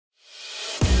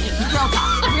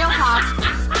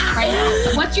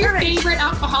So what's your favorite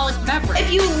alcoholic beverage?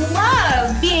 If you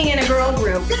love being in a girl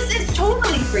group, this is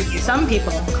totally for you. Some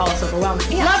people call us overwhelming.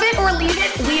 Yeah. Love it or leave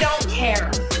it, we don't care.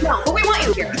 No, but we want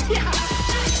you here. Yeah.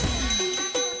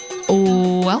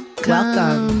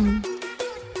 Welcome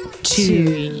to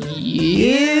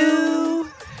You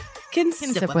Can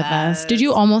Sip With Us. Did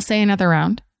you almost say another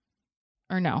round?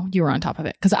 Or no, you were on top of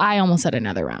it because I almost said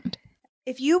another round.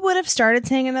 If you would have started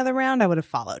saying another round, I would have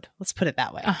followed. Let's put it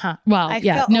that way. Well, I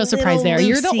yeah, felt no a surprise there. little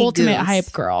You're the ultimate loosey-goose.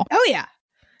 hype girl. Oh, yeah.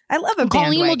 I love a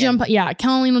Colleen will bandwagon. jump. Yeah,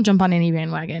 Colleen will jump on any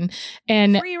bandwagon.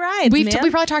 And Free rides, we man.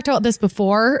 probably talked about this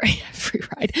before. Free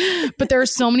ride. But there are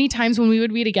so many times when we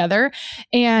would be together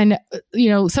and,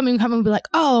 someone would come and be like,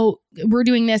 oh, we're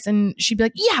doing this. And she'd be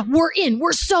like, yeah, we're in.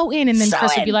 We're so in. And then So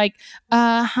Chris would be in. like,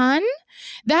 hun,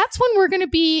 that's when we're going to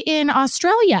be in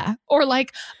Australia. Or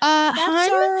like, That's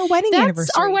hun, our wedding that's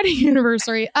anniversary. our wedding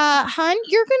anniversary. Hun,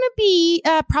 you're going to be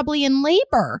probably in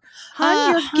labor.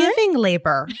 Hun, you're hun? giving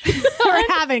labor. or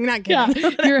having, not Yeah,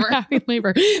 giving. you're having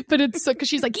labor. But it's because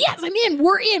she's like, yes, I'm in.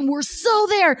 We're so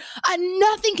there.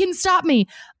 Nothing can stop me.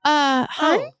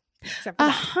 Hun, Except for that.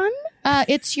 hun,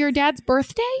 it's your dad's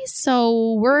birthday,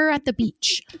 so we're at the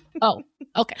beach. Oh,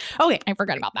 okay. Okay. I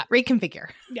forgot about that. Reconfigure.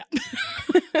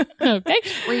 Okay.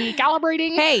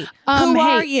 Recalibrating. Hey, who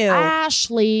are you?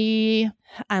 Ashley.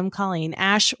 I'm Colleen.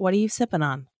 Ash, what are you sipping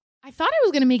on? I thought I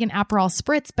was going to make an Aperol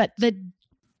Spritz, but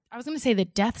I was going to say the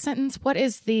death sentence. What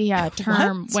is the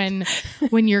term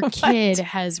when your kid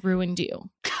has ruined you?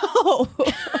 Oh,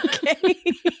 okay.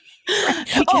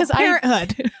 Because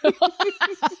parenthood.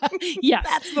 Yes,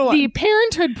 That's the one. The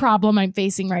parenthood problem I'm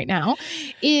facing right now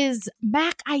is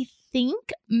Mac, I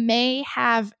think, may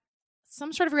have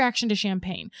some sort of reaction to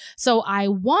champagne. So I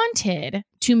wanted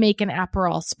to make an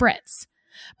Aperol Spritz,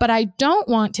 but I don't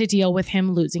want to deal with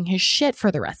him losing his shit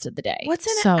for the rest of the day. What's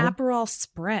in so, an Aperol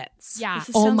Spritz? Yeah.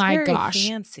 This Oh sounds my very gosh.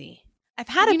 fancy. I've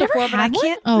had Have it you never before, but I had one?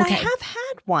 can't. Oh, I okay. have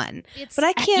had one, It's but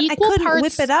I can't. I equal couldn't parts-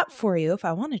 whip it up for you if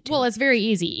I wanted to. Well, it's very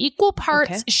easy. Equal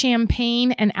parts Okay.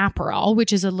 champagne and Aperol,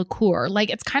 which is a liqueur. Like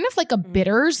it's kind of like a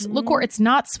bitters Mhm. liqueur. It's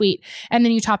not sweet. And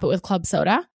then you top it with club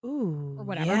soda. Ooh, Or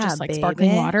whatever, yeah, just like baby.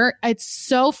 sparkling water. It's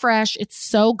so fresh. It's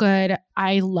so good.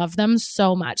 I love them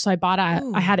so much. So I bought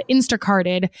Ooh. I had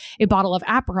Instacarted a bottle of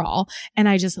Aperol and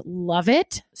I just love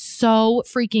it so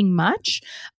freaking much.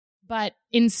 But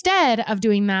instead of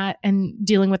doing that and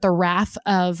dealing with the wrath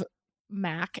of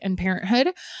Mac and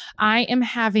parenthood, I am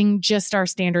having just our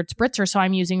standard spritzer. So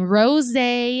I'm using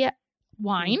rosé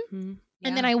wine. Mhm. And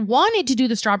Yeah. then I wanted to do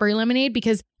the strawberry lemonade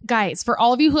because, guys, for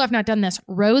all of you who have not done this,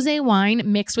 rosé wine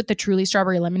mixed with the Truly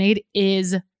strawberry lemonade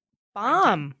is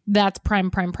bomb. that's prime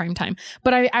time.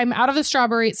 But I'm out of the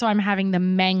strawberry, so I'm having the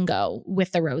mango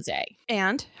with the rosé.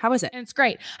 And how is it? And it's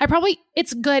great.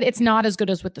 It's good. It's not as good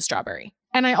as with the strawberry.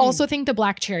 And I also think the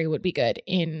black cherry would be good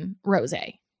in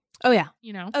rosé. Oh yeah.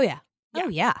 You know? Oh yeah. Yeah. Oh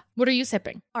yeah. What are you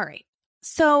sipping? All right.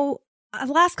 So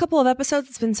the last couple of episodes,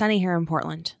 it's been sunny here in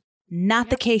Portland. Not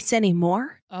the case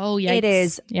anymore. Oh, yeah. It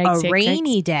is Yikes, a yikes,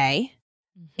 rainy yikes. day.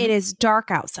 It is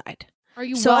dark outside. Are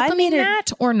you So I welcoming made a- that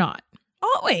or not?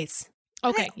 Always.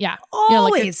 Okay. Yeah. Always. Yeah,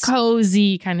 like a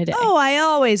cozy kind of day. Oh, I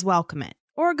always welcome it.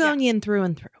 Oregonian through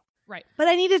and through. Right. But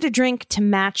I needed a drink to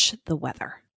match the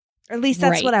weather. Or at least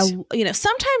that's what Right.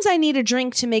 sometimes I need a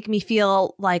drink to make me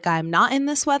feel like I'm not in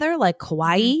this weather, like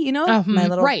Hawaii, my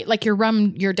little, right, like your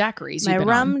daiquiris. my you've been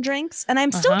rum on. drinks. And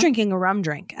I'm still Uh-huh. drinking a rum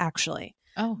drink, actually.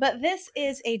 Oh, But this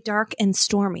is a dark and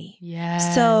stormy.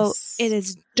 yes. So it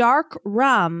is dark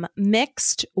rum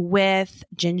mixed with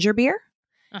ginger beer.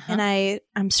 Uh-huh. And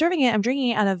I'm serving it, I'm drinking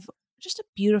it out of just a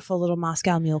beautiful little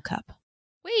Moscow Mule cup.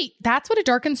 Wait, that's what a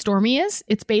dark and stormy is?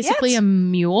 It's basically Yes. a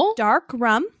mule? Dark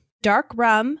rum,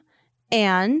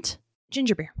 and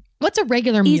ginger beer. What's a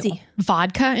regular mule? Easy.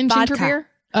 Vodka and ginger Vodka. beer?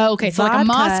 Oh, okay. So like a Vodka.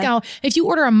 Moscow, if you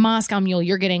order a Moscow mule,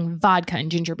 you're getting vodka and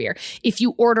ginger beer. If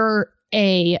you order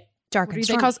a Dark what do and they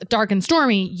stormy. call it? Dark and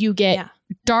stormy, you get Yeah.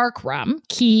 dark rum,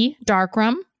 key dark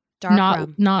rum, Dark not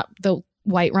rum. not the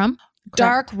white rum, Correct.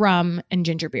 dark rum and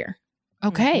ginger beer.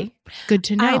 Okay, good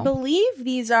to know. I believe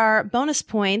these are bonus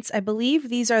points. I believe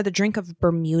these are the drink of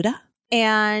Bermuda.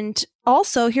 And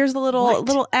also, here's a What?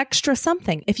 little extra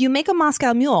something. If you make a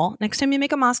Moscow Mule, next time you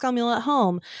make a Moscow Mule at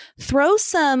home, throw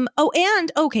some. Oh, and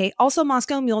okay, also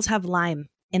Moscow Mules have lime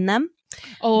in them.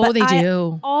 oh, but they I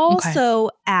do. Also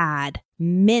add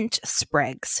mint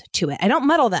sprigs to it. I don't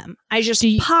muddle them. I just Do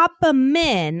you- pop them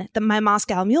in my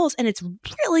Moscow Mules, and it's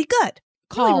really good.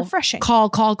 Really refreshing. Call.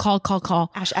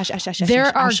 Ash. There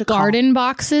Ash, are Ash should call. garden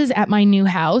boxes at my new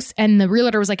house, and the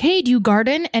realtor was like, "Hey, do you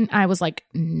garden?" And I was like,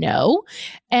 "No."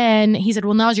 And he said,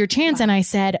 "Well, now's your chance." Wow. And I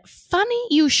said, "Funny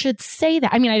you should say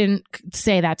that." I mean, I didn't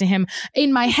say that to him.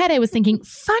 In my head, I was thinking,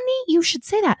 "Funny you should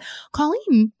say that."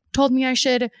 Colleen told me I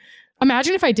should.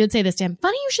 Imagine if I did say this to him.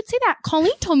 Funny you should say that.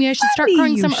 Colleen told me I should start Funny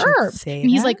growing you some should herbs. say And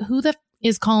he's that. like, "Who the f-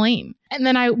 is Colleen?" And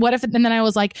then I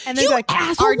was like, And then "You you're like,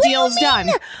 asshole, our what do you deal's mean? done.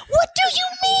 What do you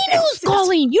mean who's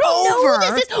Colleen? You don't know who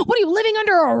this is? What are you living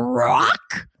under a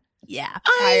rock?" Yeah.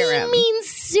 I mean,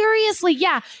 seriously.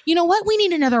 Yeah. You know what? We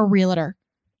need another realtor.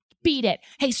 Beat it.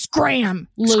 Hey, scram,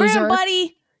 loser. Scram,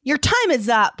 buddy. Your time is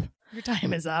up. Your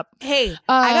time is up. Hey,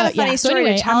 I got a funny so story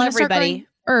anyway, to tell I'm gonna start everybody. growing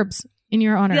herbs in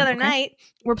your honor. The other okay? night,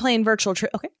 we're playing virtual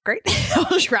trivia. Okay, great. I'll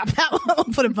just wrap that one. We'll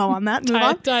put a bow on that. Move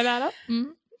on. Tie that up.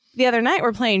 Mm-hmm. The other night,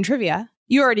 we're playing trivia.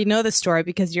 You already know the story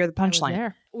because you're the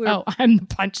punchline. Oh, I'm the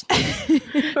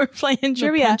punchline. We're playing The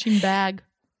trivia. punching bag.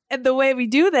 And the way we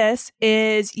do this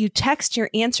is you text your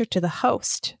answer to the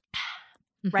host,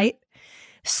 Mhm. right?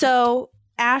 So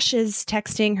Ash is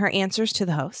texting her answers to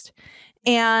the host,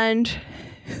 and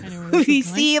I know where this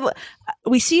is going.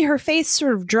 we see her face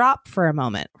sort of drop for a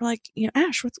moment. We're like,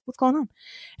 Ash, what's going on?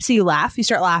 So you laugh, you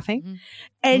start laughing, Mhm.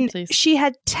 and Oopsies. she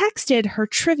had texted her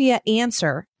trivia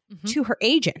answer Mhm. to her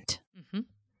agent, Mhm.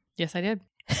 Yes, I did.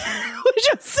 which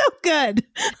was so good.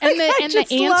 And Like, I the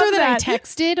just answer love that I that.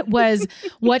 texted was,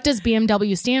 "What does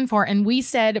BMW stand for?" And we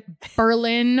said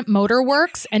Berlin Motor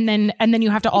Works, and then you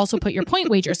have to also put your point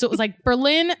wager. So it was like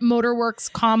Berlin Motor Works,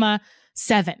 comma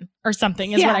 7 or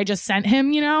something is Yeah. what I just sent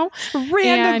him. Random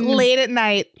And- late at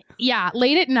night. Yeah,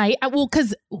 late at night. Well,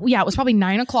 because it was probably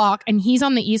 9:00, and he's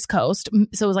on the East Coast,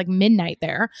 so it was like midnight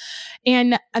there.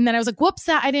 And then I was like, "Whoops,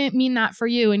 I didn't mean that for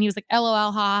you." And he was like,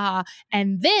 "LOL, ha ha ha."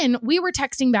 And then we were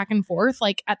texting back and forth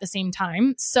like at the same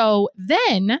time. So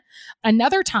then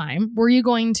another time, were you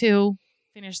going to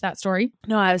finish that story?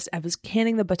 No, I was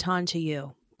handing the baton to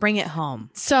you. Bring it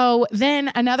home. So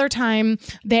then another time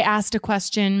they asked a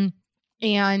question,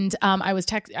 and I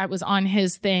was on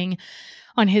his thing,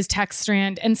 on his text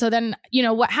strand. And so then,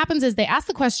 what happens is they ask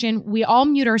the question, we all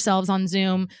mute ourselves on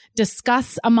Zoom,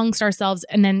 discuss amongst ourselves,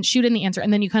 and then shoot in the answer.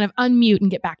 And then you kind of unmute and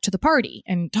get back to the party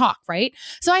and talk, right?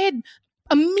 So I had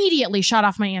immediately shot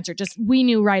off my answer. Just, we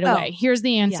knew right away. Here's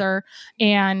the answer.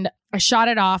 And I shot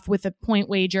it off with a point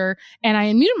wager, and I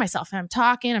unmuted myself, and I'm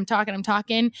talking.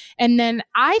 And then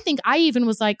I think I even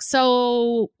was like,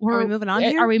 "So Are we moving on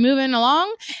here? Are we moving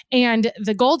along?" And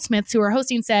the Goldsmiths who were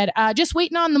hosting said, "Just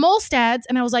waiting on the Molstads."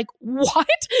 And I was like, "What?"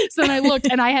 So then I looked,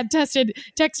 and I had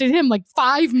texted him like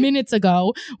 5 minutes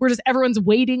ago. Everyone's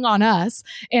waiting on us.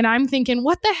 And I'm thinking,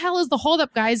 what the hell is the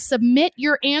holdup, guys? Submit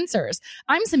your answers.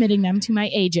 I'm submitting them to my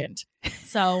agent.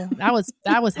 So that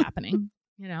was happening,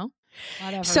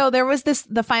 Whatever. So there was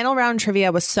the final round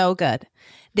trivia was so good.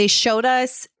 They showed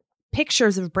us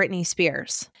pictures of Britney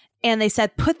Spears, and they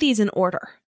said, put these in order.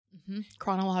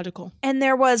 Chronological. And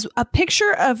there was a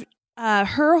picture of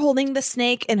her holding the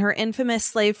snake in her infamous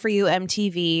Slave for You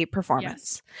MTV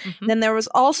performance. Yes. Mhm. Then there was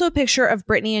also a picture of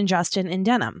Britney and Justin in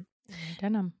denim.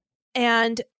 Denim.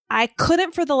 And I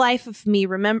couldn't for the life of me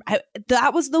remember.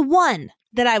 That was the one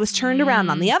that I was turned around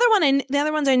on. The other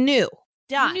ones I knew.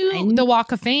 Done. You knew the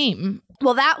Walk of Fame.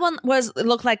 Well, that one it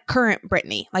looked like current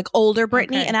Britney, like older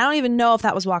Britney. Okay. And I don't even know if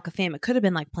that was Walk of Fame. It could have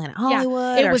been like Planet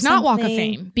Hollywood. It or was not Walk of something.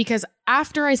 Fame, because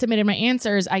after I submitted my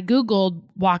answers, I Googled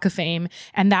Walk of Fame,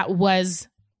 and that was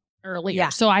earlier. Yeah.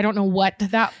 So I don't know what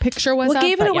that picture was. What of,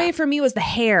 gave it but away yeah. for me was the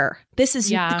hair. This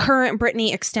is Yeah. the current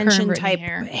Britney extension Current Britney type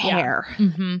hair. hair. Yeah.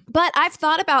 Mhm. But I've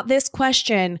thought about this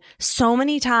question so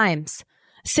many times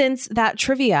since that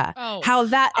trivia. Oh. How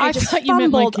that I I just thought you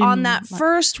meant, fumbled like, on in, that like-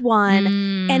 first one.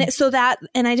 Mm.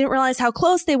 And I didn't realize how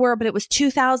close they were, but it was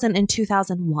 2000 and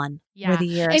 2001 were the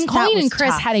years. And That Colleen was and Chris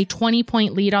tough. had a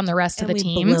 20-point lead on the rest And of the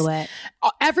we teams. blew it.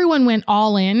 Everyone went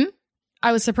all in.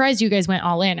 I was surprised you guys went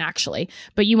all in, actually.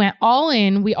 But you went all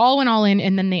in. We all went all in,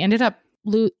 and then they ended up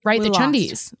We the lost.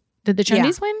 Chundies. Did the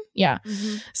Chundies win? Yeah.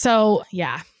 So,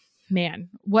 yeah. Man,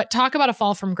 talk about a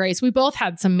fall from grace. We both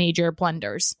had some major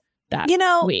blunders that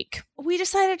week. We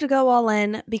decided to go all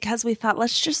in because we thought,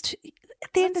 let's just,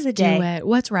 at the end of the Do day, it.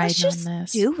 What's right let's just on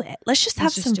this? do it. Let's just have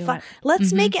Let's just some do fun. it.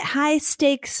 Let's Mhm. make it high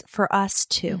stakes for us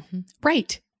too. Mhm.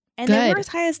 Right. And they Good. were as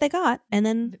high as they got. And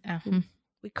then Mhm.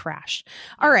 we crashed.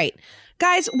 All right,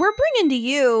 guys, we're bringing to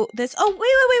you this. Oh,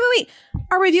 wait.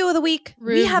 Our review of the week.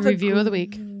 We have Review a of the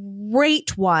week.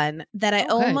 great one that I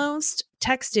Oh, good. almost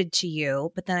texted to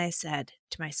you, but then I said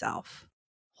to myself,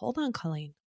 hold on,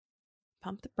 Colleen.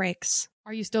 Pump the brakes.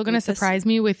 Are you still going to Read this. surprise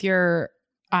me with your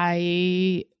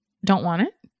I don't want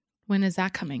it When is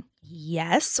that coming?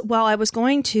 Yes. Well, I was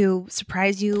going to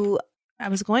surprise you.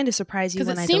 Because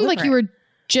when it seemed like you were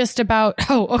just about,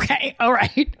 oh, okay. All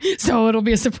right. So it'll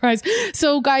be a surprise.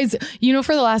 So guys,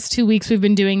 for the last 2 weeks, we've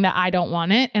been doing the I don't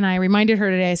want it. And I reminded her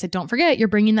today, I said, don't forget, you're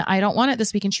bringing the I don't want it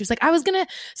this week. And she was like, I was going to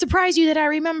surprise you that I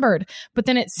remembered. But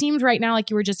then it seemed right now like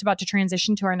you were just about to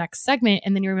transition to our next segment.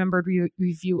 And then you remembered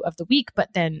review of the week. But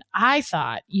then I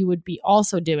thought you would be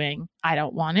also doing I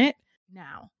don't want it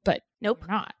now. But Nope.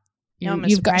 you're not. No,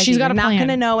 She's got a plan. Not going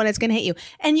to know when it's going to hit you.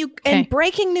 And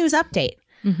breaking news update.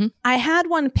 Mm-hmm. I had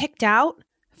one picked out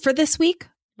for this week,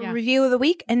 Yeah. review of the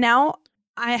week, and now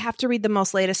I have to read the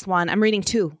most latest one. I'm reading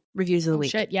 2 reviews of the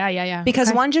week. Shit. Yeah. Because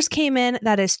Okay. one just came in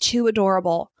that is too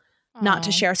adorable not to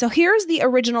Aw. share. So here's the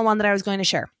original one that I was going to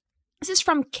share. This is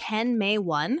from Ken May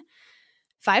 1,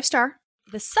 5-star.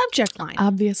 The subject line.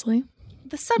 Obviously.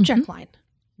 The subject line.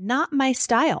 Not my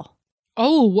style.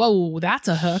 Oh, whoa. That's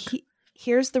a hook.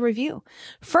 Here's the review.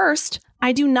 First,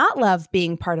 I do not love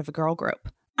being part of a girl group.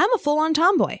 I'm a full-on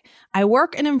tomboy. I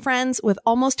work and am friends with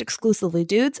almost exclusively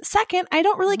dudes. Second, I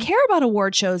don't really care about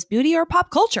award shows, beauty, or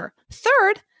pop culture.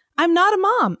 Third, I'm not a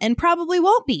mom and probably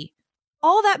won't be.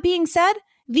 All that being said,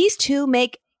 these 2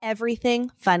 make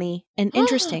everything funny and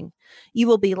interesting. You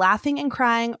will be laughing and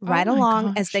crying right my along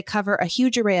gosh. as they cover a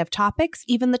huge array of topics,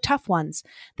 even the tough ones.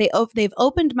 They've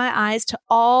opened my eyes to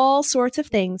all sorts of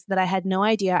things that I had no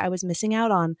idea I was missing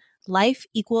out on. Life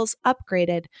equals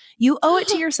upgraded. You owe it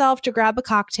to yourself to grab a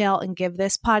cocktail and give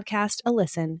this podcast a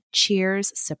listen.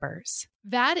 Cheers, sippers.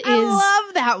 That is. I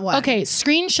love that one. Okay,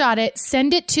 screenshot it,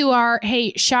 send it to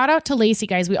hey, shout out to Lacey,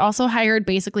 guys. We also hired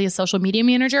basically a social media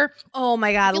manager. Oh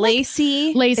my God. feel like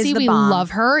Lacey, Lacey, is the we bomb.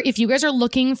 love her. If you guys are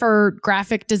looking for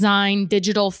graphic design,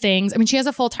 digital things, I mean, she has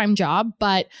a full-time job,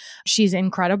 but she's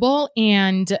incredible.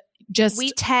 And just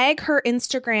We tag her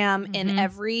Instagram in Mhm.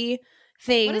 every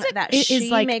thing What is it? that It she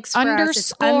is like makes for us.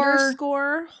 It's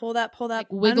underscore- Hold up. like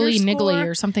wiggly niggly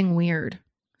or something weird.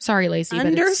 Sorry, Lacey. but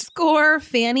it's- Underscore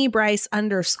Fanny Bryce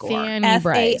underscore Fanny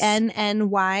Bryce.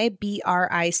 FANNYBRICE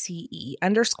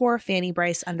underscore Fanny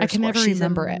Bryce underscore. I can never She's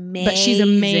remember it, but she's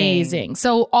amazing.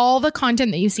 So all the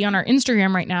content that you see on our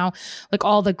Instagram right now, like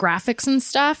all the graphics and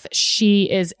stuff, she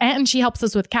helps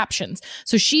us with captions.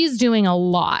 So she's doing a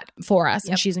lot for us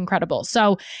and she's incredible.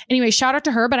 So anyway, shout out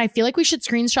to her, but I feel like we should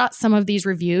screenshot some of these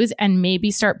reviews and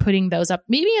maybe start putting those up,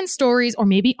 maybe in stories or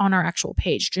maybe on our actual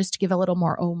page, just to give a little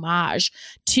more homage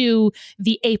to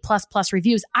the A++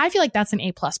 reviews. I feel like that's an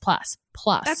A++.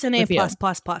 That's an review.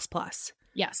 A++++.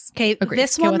 Yes. Okay, Agreed.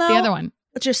 this Okay, one what's though the other one?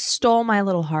 just stole my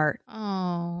little heart.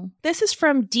 Oh. This is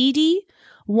from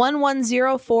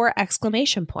DD1104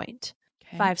 exclamation point.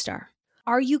 Okay. 5-star.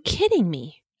 Are you kidding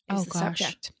me? Is Oh, the gosh.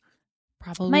 subject.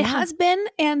 Probably. My not. husband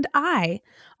and I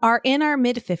are in our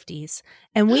mid-50s,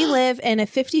 and we live in a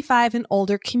 55 and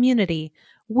older community.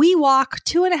 We walk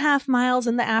 2.5 miles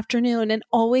in the afternoon and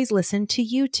always listen to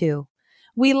you 2.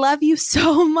 We love you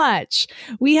so much.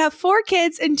 We have 4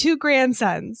 kids and 2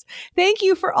 grandsons. Thank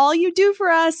you for all you do for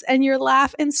us, and your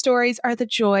laugh and stories are the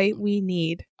joy we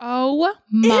need. Oh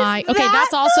my. Is Okay, that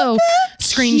that's also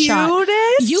screenshot.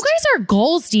 Cutest? You guys are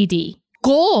goals, DD.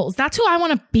 Goals. That's who I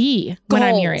want to be when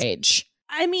I'm your Goals. age.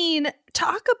 I mean,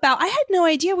 talk about, I had no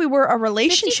idea we were a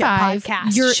relationship 55,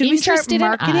 podcast. You're Should we start interested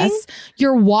marketing? in us.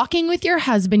 You're walking with your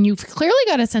husband. You've clearly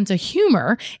got a sense of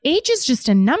humor. Age is just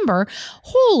a number.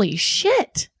 Holy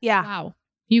shit. Yeah. Wow.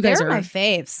 You guys They're are my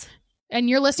faves. and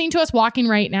you're listening to us walking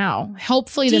right now.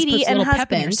 Hopefully this Dee Dee puts a and little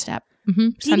pep in your husband. step. Mm-hmm.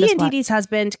 Dee Dee and Dee Dee's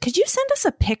husband, could you send us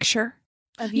a picture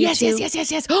of you Yes. two? Yes.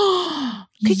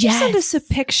 Could you send us a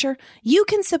picture? You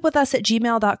can sip with us at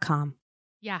gmail.com.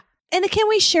 Yeah. And can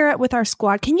we share it with our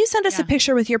squad? Can you send us a Yeah.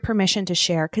 picture with your permission to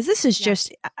share? Because this is Yeah.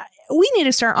 just, we need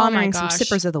to start Oh my honoring some gosh.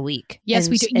 sippers of the week. Yes,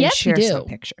 and- we do. and Yes, we share do. some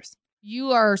pictures.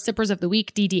 You are sippers of the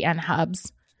week, DD and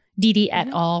Hubs. DD et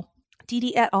al. Dee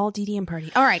Dee et al. Dee Dee and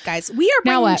Party. All right, guys. We are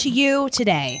Now bringing what? to you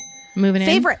today Moving in.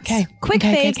 favorites. Okay. Quick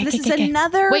Okay, faves. This is okay.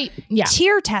 another Wait. Yeah.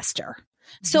 tier tester.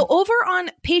 So over on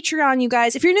Patreon, you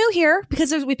guys, if you're new here,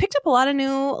 because we picked up a lot of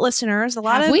new listeners, a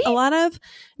lot Have we? of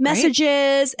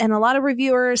messages and a lot of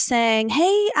reviewers saying,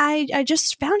 "Hey, I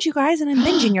just found you guys and I'm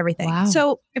binging everything." Wow.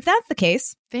 So if that's the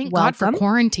case, Thank God for welcome.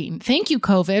 quarantine. Thank you,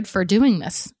 COVID, for doing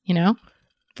this,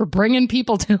 for bringing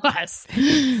people to us.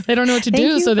 They don't know what to Thank do,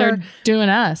 you so they're for doing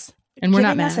us. And we're not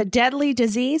giving us a mad. deadly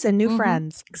disease and new Mhm.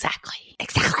 friends. Exactly.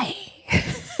 Exactly.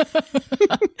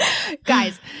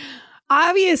 Guys,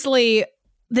 obviously,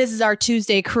 This is our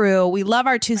Tuesday crew. We love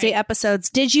our Tuesday episodes.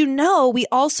 Did you know we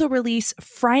also release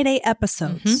Friday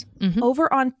episodes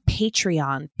over on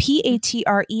Patreon,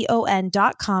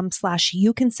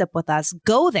 patreon.com/you can sip with us.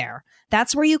 Go there.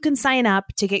 That's where you can sign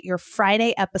up to get your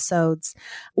Friday episodes.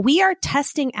 We are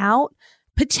testing out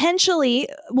potentially,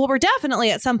 well, we're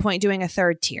definitely at some point doing a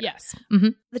third tier. Yes.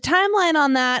 The timeline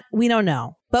on that, we don't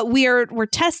know. But we're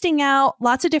testing out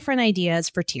lots of different ideas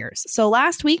for tiers. So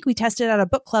last week we tested out a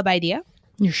book club idea.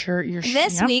 You're sure?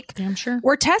 This week, I'm sure.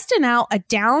 We're testing out a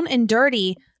down and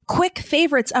dirty quick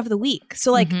favorites of the week.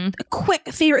 So like a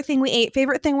quick favorite thing we ate,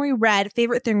 favorite thing we read,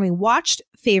 favorite thing we watched,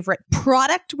 favorite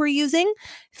product we're using,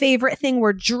 favorite thing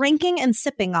we're drinking and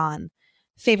sipping on,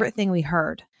 favorite thing we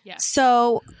heard. Yes.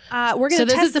 So we're going to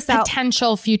test this is a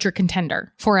potential future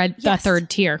contender for a third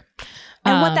tier.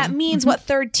 And what that means, what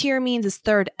third tier means is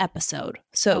third episode.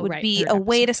 So it would be a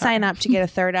way to sign up to get a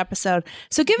third episode.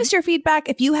 So give us your feedback.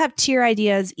 If you have tier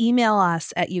ideas, email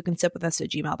us at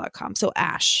youcansipwithus@gmail.com. So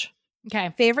Ash,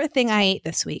 okay, favorite thing I ate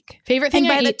this week. Favorite thing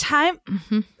and I by ate. the time,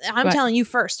 I'm telling you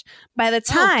first. By the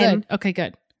time, okay,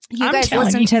 good. You guys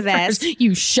listen to this. First.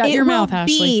 You shut your mouth,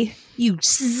 Ashley. You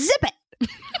zip it.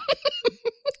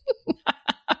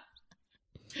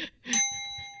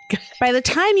 By the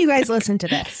time you guys listen to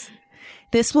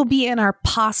this will be in our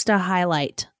pasta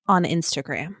highlight on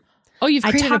Instagram. Oh, you've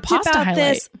created a pasta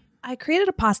highlight. I created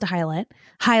a pasta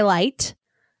highlight.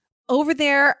 Over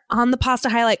there on the pasta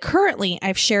highlight, currently,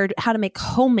 I've shared how to make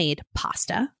homemade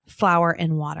pasta, flour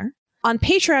and water. On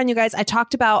Patreon, you guys, I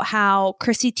talked about how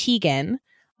Chrissy Teigen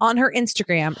on her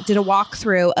Instagram did a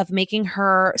walkthrough of making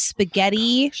her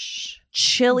spaghetti,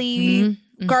 chili,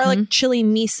 garlic chili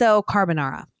miso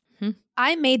carbonara.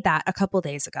 I made that a couple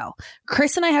days ago.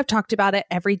 Chris and I have talked about it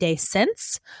every day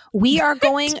since. We are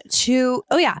going to,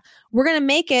 we're going to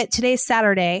make it. Today's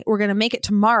Saturday. We're going to make it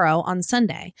tomorrow on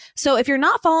Sunday. So if you're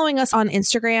not following us on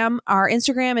Instagram, our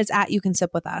Instagram is at You Can Sip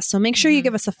With Us. So make sure you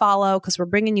give us a follow because we're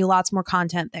bringing you lots more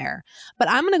content there. But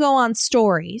I'm going to go on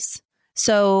stories.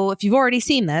 So if you've already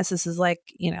seen this is like,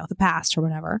 the past or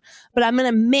whatever. But I'm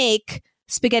going to make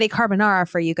spaghetti carbonara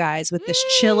for you guys with this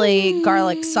chili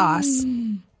garlic sauce.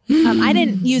 I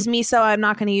didn't use miso. I'm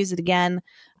not going to use it again.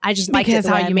 I just liked it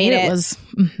the way I made it.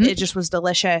 It just was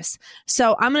delicious.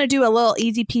 So I'm going to do a little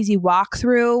easy peasy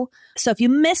walkthrough. So if you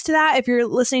missed that, if you're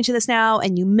listening to this now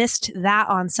and you missed that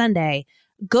on Sunday,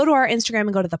 go to our Instagram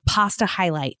and go to the pasta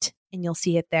highlight and you'll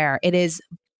see it there. It is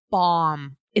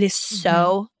bomb. It is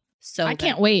so I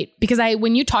can't wait because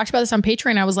when you talked about this on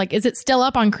Patreon, I was like, is it still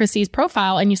up on Chrissy's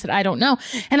profile? And you said, I don't know.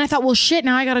 And I thought, well, shit,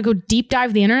 now I got to go deep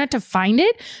dive the internet to find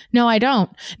it. No, I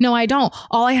don't.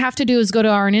 All I have to do is go to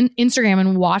our Instagram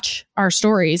and watch our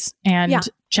stories and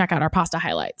check out our pasta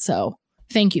highlights. So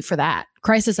thank you for that.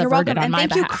 Crisis averted on my behalf.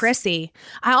 Thank you, Chrissy.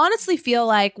 I honestly feel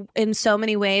like in so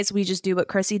many ways, we just do what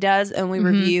Chrissy does and we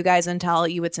review you guys and tell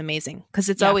you it's amazing because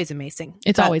it's always amazing.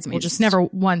 It's always amazing. It's never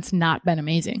once not been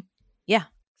amazing. Yeah.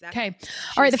 Okay.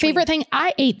 All right. The favorite thing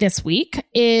I ate this week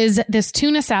is this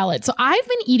tuna salad. So I've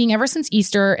been eating ever since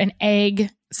Easter an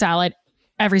egg salad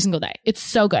every single day. It's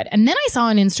so good. And then I saw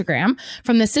on Instagram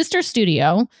from the sister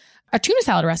studio a tuna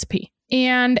salad recipe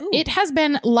and it has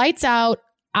been lights out.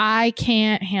 I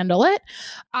can't handle it.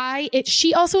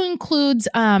 She also includes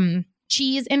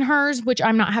cheese in hers, which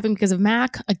I'm not having because of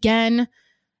Mac. Again,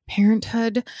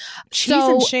 parenthood. Cheese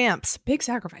and champs. Big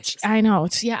sacrifices. I know.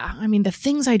 The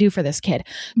things I do for this kid.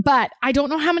 But I don't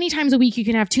know how many times a week you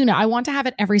can have tuna. I want to have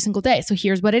it every single day. So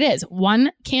here's what it is. 1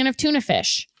 can of tuna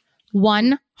fish,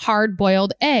 1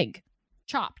 hard-boiled egg,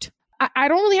 chopped. I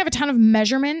don't really have a ton of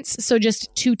measurements, so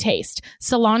just to taste.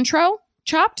 Cilantro,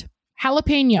 chopped.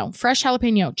 Jalapeno, fresh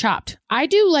jalapeno, chopped. I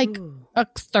do like a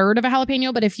third of a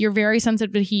jalapeno, but if you're very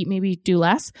sensitive to heat, maybe do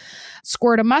less.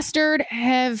 Squirt of mustard,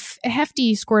 have a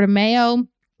hefty squirt of mayo,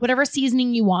 whatever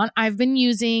seasoning you want. I've been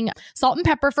using salt and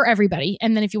pepper for everybody.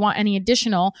 And then if you want any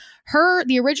additional,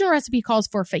 the original recipe calls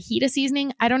for fajita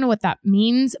seasoning. I don't know what that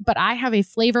means, but I have a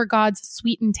Flavor Gods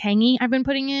sweet and tangy I've been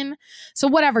putting in. So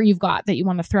whatever you've got that you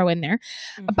want to throw in there.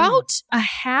 About a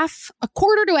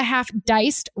quarter to a half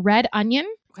diced red onion.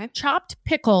 Okay. Chopped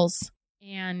pickles,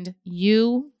 and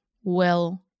you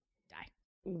will die.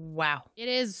 Wow. It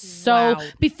is so... Wow.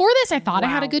 Before this, I thought I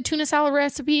had a good tuna salad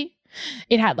recipe.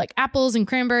 It had like apples and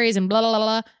cranberries and blah, blah,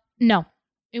 blah, blah. No,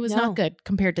 it was not good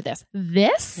compared to this.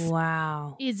 This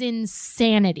is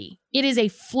insanity. It is a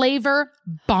flavor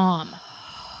bomb.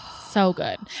 So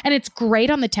good. And it's great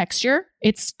on the texture.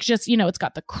 It's just, it's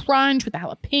got the crunch with the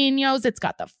jalapenos. It's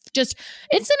got it's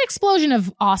an explosion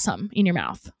of awesome in your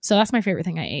mouth. So that's my favorite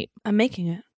thing I ate. I'm making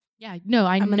it. Yeah, no,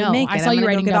 I know. I saw you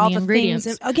writing down the ingredients.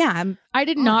 I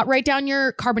did not write down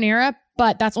your carbonara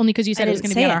but that's only because you said I it was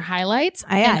didn't going to be say on it. our highlights.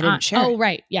 I And didn't share Oh, it.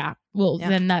 right. Yeah. Well, Yeah.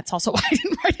 then that's also why I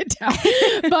didn't write it down.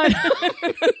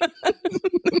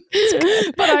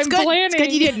 But I'm good. planning. It's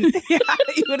good you didn't. Yeah,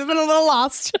 you would have been a little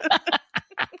lost.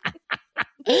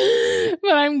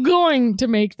 But I'm going to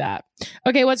make that.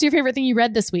 Okay, what's your favorite thing you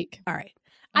read this week? All right.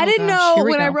 Oh, I didn't gosh. know Here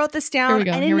we when I go. wrote this Here down. we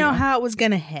go. I Here didn't we know go. how it was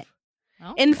going to hit.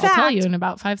 Well, In I'll tell fact- you in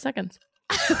about 5 seconds.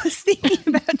 I was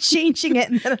thinking about changing it,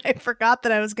 and then I forgot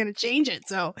that I was going to change it.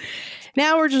 So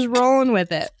now we're just rolling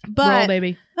with it. But Roll,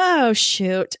 baby. oh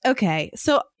shoot. Okay.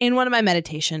 So in one of my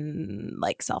meditation,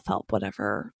 like self-help,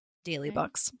 whatever daily Okay.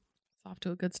 books. Off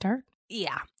to a good start.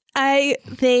 Yeah.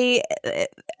 It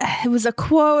was a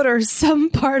quote or some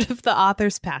part of the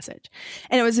author's passage.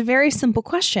 And it was a very simple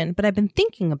question, but I've been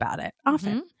thinking about it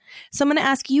often. Mhm. So I'm going to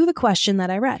ask you the question that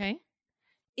I read. Okay.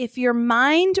 If your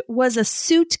mind was a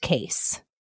suitcase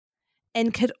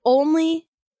and could only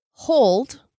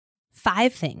hold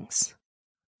 5 things,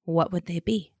 what would they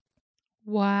be?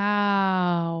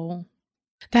 Wow.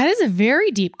 That is a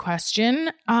very deep question.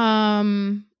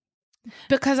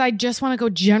 Because I just want to go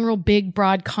general, big,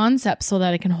 broad concepts so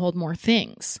that I can hold more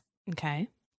things. Okay.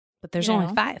 But there's You only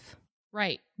know? 5.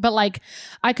 Right. But like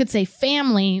I could say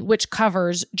family, which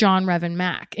covers John, Rev, and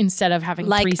Mac instead of having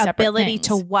Like 3 separate ability things.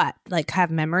 to what? Like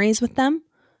have memories with them?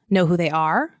 Know who they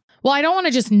are? Well, I don't want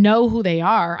to just know who they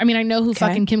are. I mean, I know who Okay.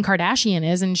 fucking Kim Kardashian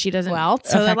is and she doesn't Well,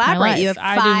 so affect my elaborate. You life. have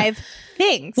I do not- 5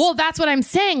 things. Well, that's what I'm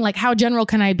saying. Like how general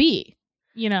can I be?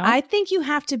 You know? I think you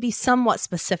have to be somewhat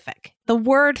specific. The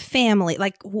word family,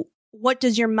 like what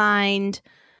does your mind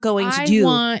going to do? I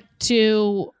want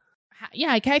to,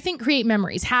 I think create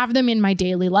memories, have them in my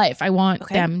daily life. I want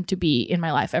Okay. them to be in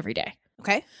my life every day.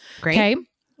 Okay. Great. Okay.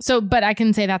 So, but I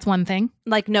can say that's one thing.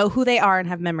 Like know who they are and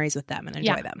have memories with them and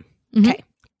enjoy Yeah. them. Mhm. Okay.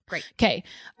 Great. Okay.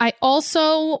 I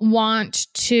also want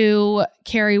to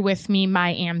carry with me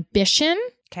my ambition.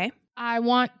 Okay. I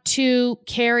want to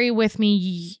carry with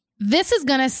me. This is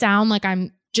going to sound like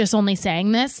I'm just only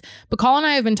saying this, but Colin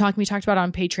and I have been talking, we talked about it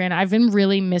on Patreon. I've been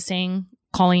really missing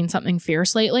Colleen something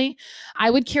fierce lately. I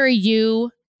would carry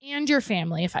you and your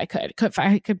family if I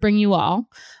could bring you all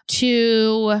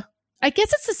to, I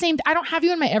guess it's the same. I don't have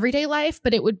you in my everyday life,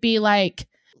 but it would be like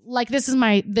this is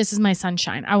my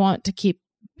sunshine. I want to keep,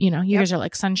 you Yep. guys are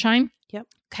like sunshine. Yep.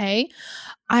 Okay.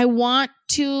 I want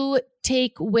to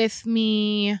take with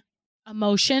me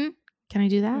emotion. Can I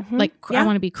do that? Mhm. Like Yeah. I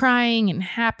want to be crying and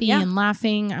happy Yeah. and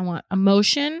laughing. I want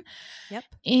emotion. Yep.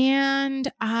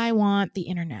 And I want the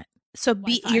internet. So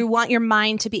Wi-Fi. you want your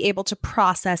mind to be able to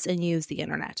process and use the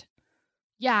internet.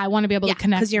 Yeah, I want to be able Yeah, to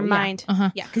connect. 'cause your Yeah. mind-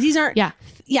 Uh-huh. Yeah. Because these aren't. Yeah.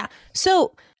 Yeah.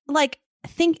 So like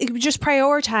think just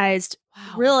prioritized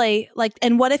Wow. really like,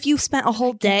 and what if you spent a whole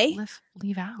I can't day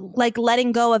leave out. like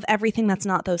letting go of everything that's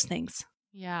not those things?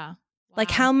 Yeah. Like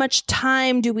Wow. how much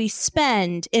time do we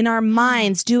spend in our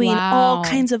minds doing all Wow.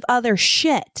 kinds of other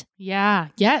shit? Yeah.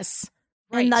 Yes.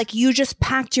 Right. And like you just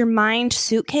packed your mind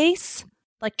suitcase.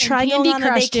 Like And try going Candy on a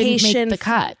Crush didn't vacation. make the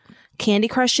cut. Candy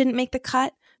Crush didn't make the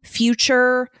cut.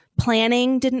 Future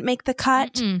planning didn't make the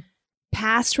cut. Mm-mm.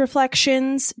 Past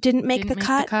reflections didn't make, Didn't the,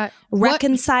 cut. What-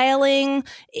 Reconciling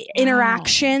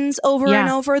interactions over and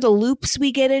Yeah. over, the loops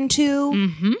we get into.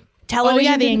 Mhm.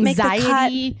 Television the didn't make the cut.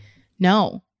 anxiety.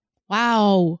 No.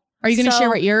 Wow. Are you going to So- share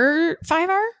what your 5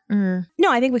 are? Or?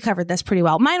 No, I think we covered this pretty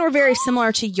well. Mine were very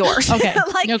similar to yours. Okay.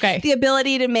 Like Okay. the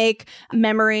ability to make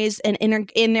memories and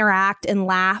interact and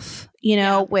laugh,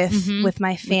 Yeah. with Mhm. with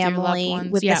my With your loved family,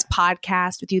 ones. with Yeah. this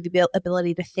podcast, with you, the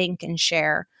ability to think and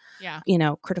share, Yeah.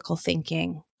 critical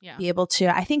thinking. Yeah. Be able to,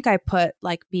 I think I put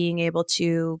like being able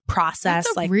to process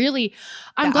That's a like really,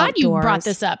 I'm the glad you brought outdoors.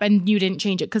 this up and you didn't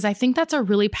change it because I think that's a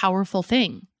really powerful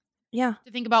thing yeah.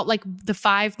 to think about, like the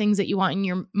 5 things that you want in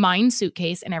your mind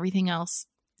suitcase and everything else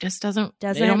just doesn't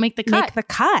they don't make the cut.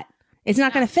 It's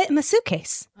not Yeah. going to fit in the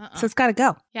suitcase. Uh-uh. So it's got to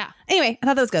go. Yeah. Anyway, I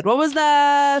thought that was good. What was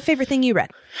the favorite thing you read?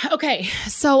 Okay.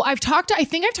 So I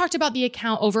think I've talked about the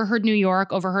account Overheard New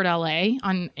York, Overheard LA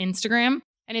on Instagram.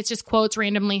 And it's just quotes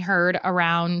randomly heard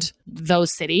around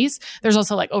those cities. There's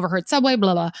also like Overheard Subway,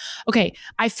 blah, blah. Okay.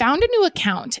 I found a new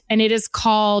account and it is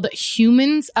called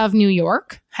Humans of New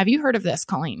York. Have you heard of this,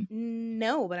 Colleen?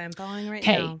 No, but I'm following right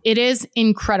Okay, now. it is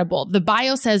incredible. The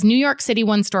bio says New York City,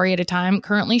 one story at a time,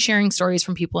 currently sharing stories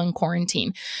from people in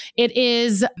quarantine. It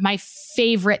is my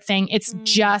favorite thing. It's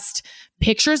just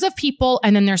pictures of people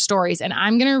and then their stories. And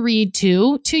I'm going to read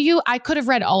 2 to you. I could have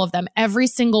read all of them. Every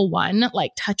single one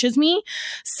like touches me.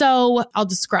 So I'll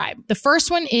describe. The first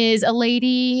one is a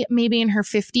lady, maybe in her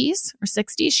 50s or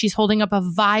 60s. She's holding up a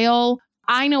vial.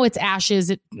 I know it's ashes.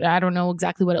 I don't know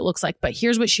exactly what it looks like, but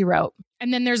here's what she wrote.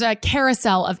 And then there's a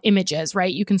carousel of images,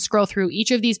 right? You can scroll through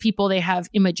each of these people. They have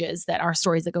images that are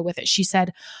stories that go with it. She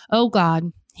said, "Oh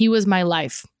God, he was my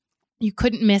life. You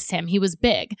couldn't miss him. He was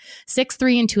big,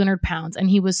 6'3" and 200 pounds, and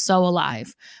he was so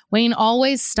alive. Wayne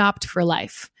always stopped for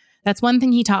life. That's one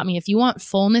thing he taught me. If you want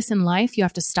fullness in life, you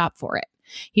have to stop for it.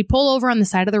 He'd pull over on the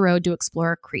side of the road to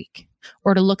explore a creek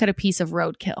or to look at a piece of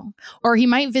roadkill. Or he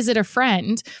might visit a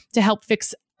friend to help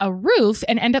fix a roof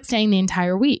and end up staying the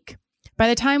entire week. By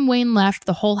the time Wayne left,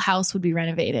 the whole house would be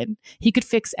renovated. He could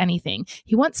fix anything.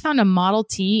 He once found a Model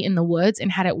T in the woods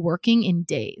and had it working in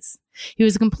days. He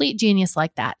was a complete genius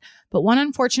like that. But one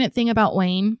unfortunate thing about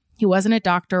Wayne, he wasn't a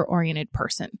doctor-oriented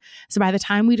person. So by the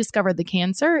time we discovered the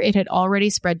cancer, it had already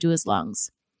spread to his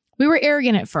lungs. We were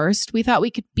arrogant at first. We thought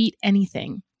we could beat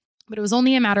anything. But it was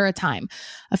only a matter of time.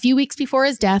 A few weeks before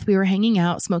his death, we were hanging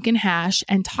out, smoking hash,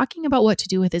 and talking about what to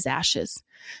do with his ashes.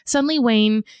 Suddenly,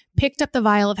 Wayne picked up the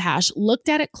vial of hash, looked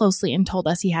at it closely, and told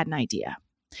us he had an idea.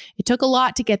 It took a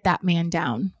lot to get that man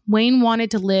down. Wayne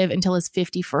wanted to live until his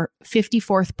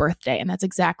 54th birthday, and that's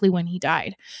exactly when he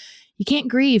died. You can't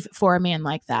grieve for a man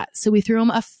like that, so we threw him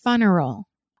a funeral.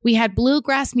 We had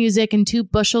bluegrass music and 2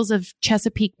 bushels of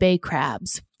Chesapeake Bay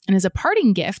crabs. And as a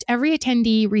parting gift, every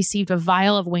attendee received a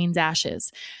vial of Wayne's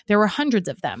ashes. There were hundreds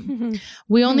of them.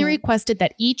 We only requested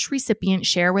that each recipient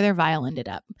share where their vial ended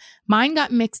up. Mine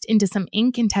got mixed into some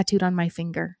ink and tattooed on my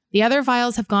finger. The other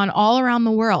vials have gone all around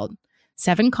the world.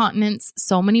 7 continents,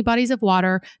 so many bodies of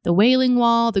water, the Wailing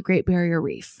Wall, the Great Barrier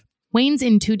Reef. Wayne's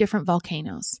in 2 different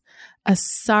volcanoes. A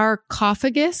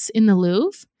sarcophagus in the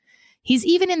Louvre. He's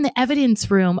even in the evidence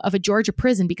room of a Georgia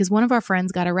prison because one of our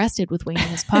friends got arrested with Wayne in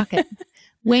his pocket.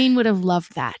 Wayne would have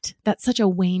loved that. That's such a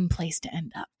Wayne place to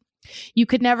end up. You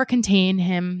could never contain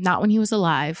him, not when he was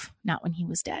alive, not when he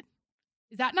was dead.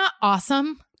 Is that not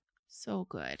awesome? So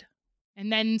good.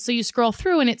 And then, so you scroll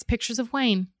through and it's pictures of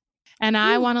Wayne. And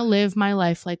I want to live my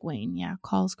life like Wayne. Yeah,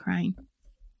 Call's crying.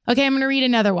 Okay, I'm going to read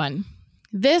another one.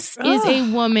 This is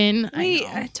a woman. Wait,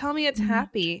 tell me it's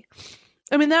happy.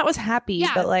 I mean, that was happy,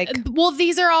 but like... Well,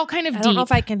 these are all kind of deep. I don't know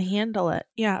if I can handle it.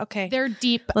 Yeah, okay. They're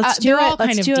deep. Let's do they're it. all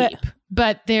kind of deep,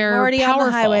 but they're already powerful. On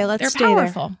the highway. Let's they're stay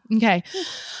powerful. There. Okay.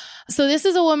 So this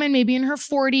is a woman maybe in her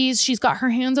 40s. She's got her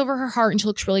hands over her heart and she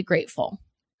looks really grateful.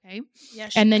 Okay. Yeah,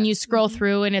 and then you scroll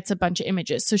through and it's a bunch of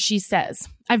images. So she says,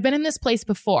 "I've been in this place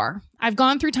before. I've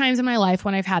gone through times in my life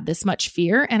when I've had this much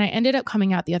fear and I ended up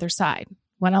coming out the other side.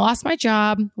 When I lost my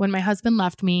job, when my husband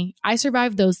left me, I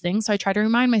survived those things, so I try to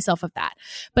remind myself of that.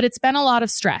 But it's been a lot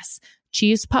of stress.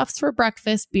 Cheese puffs for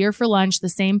breakfast, beer for lunch, the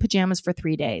same pajamas for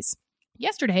 3 days.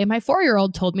 Yesterday, my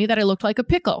 4-year-old told me that I looked like a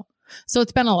pickle. So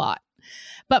it's been a lot.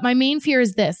 But my main fear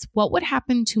is this: what would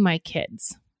happen to my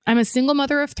kids? I'm a single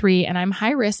mother of 3 and I'm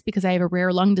high risk because I have a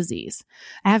rare lung disease.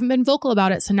 I haven't been vocal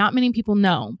about it, so not many people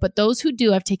know, but those who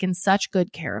do have taken such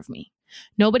good care of me.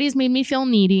 Nobody's made me feel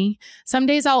needy. Some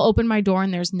days I'll open my door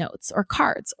and there's notes or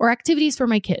cards or activities for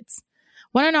my kids.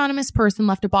 One anonymous person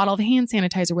left a bottle of hand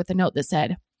sanitizer with a note that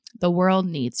said, 'The world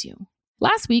needs you.'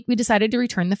 Last week, we decided to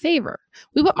return the favor.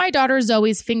 We put my daughter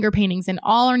Zoe's finger paintings in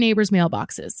all our neighbors'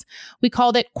 mailboxes. We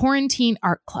called it Quarantine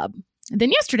Art Club.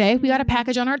 Then yesterday, we got a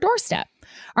package on our doorstep.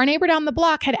 Our neighbor down the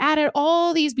block had added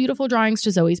all these beautiful drawings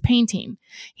to Zoe's painting.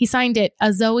 He signed it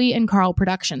a Zoe and Carl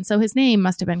production, so his name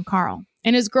must have been Carl.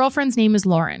 And his girlfriend's name is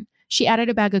Lauren. She added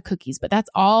a bag of cookies, but that's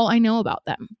all I know about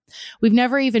them. We've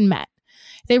never even met.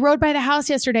 They rode by the house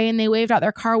yesterday and they waved out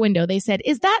their car window. They said,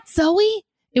 'Is that Zoe?'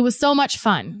 It was so much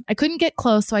fun. I couldn't get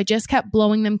close, so I just kept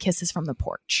blowing them kisses from the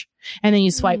porch. And then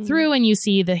you swipe through and you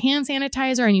see the hand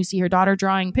sanitizer and you see her daughter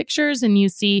drawing pictures and you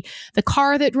see the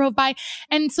car that drove by.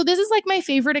 And so this is like my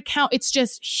favorite account. It's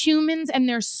just humans and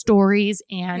their stories.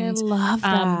 And I love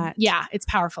that. Yeah, it's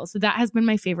powerful. So that has been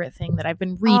my favorite thing that I've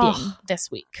been reading this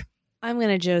week. I'm going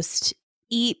to just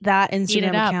eat that Instagram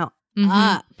account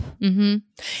up.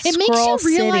 It makes you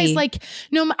realize, like,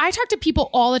 no, I talk to people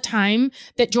all the time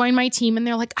that join my team and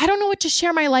they're like, I don't know what to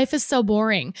share. My life is so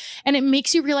boring. And it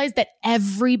makes you realize that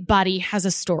everybody has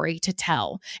a story to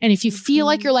tell. And if you feel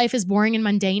like your life is boring and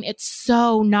mundane, it's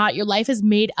so not. Your life is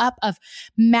made up of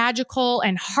magical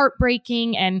and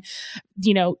heartbreaking and,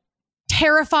 you know,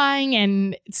 terrifying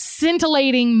and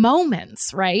scintillating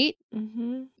moments, right?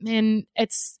 And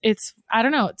it's I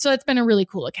don't know. So it's been a really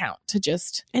cool account to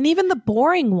just, and even the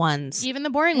boring ones,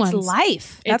 it's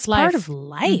life. That's part of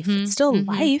life. It's still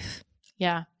life.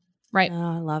 Yeah, right.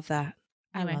 Oh, I love that.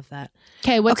 Anyway. I love that.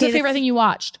 Okay, what's the favorite thing you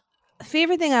watched?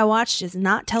 Favorite thing I watched is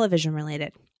not television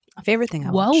related. A favorite thing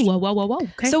I Whoa, watched. whoa.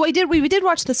 Okay. So we did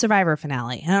watch the Survivor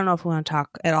finale. I don't know if we want to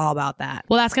talk at all about that.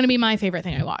 well, that's going to be my favorite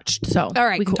thing I watched. So All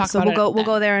right, we can cool. talk So about we'll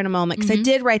go there in a moment because I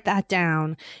did write that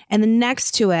down. And then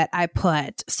next to it, I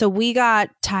put, so we got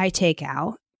Thai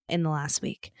takeout in the last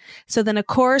week. So then, of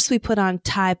course, we put on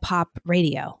Thai pop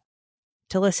radio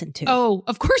to listen to. Oh,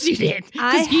 of course you did.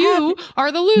 I Because you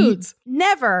are the Ludes.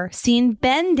 Never seen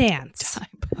Ben dance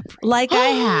like I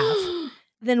have.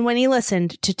 Then when he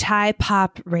listened to Thai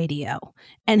pop radio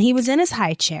and he was in his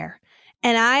high chair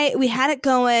and we had it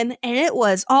going and it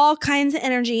was all kinds of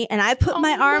energy and I put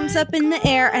my arms up in the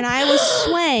air and I was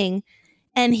swaying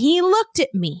and he looked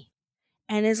at me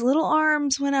and his little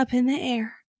arms went up in the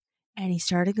air and he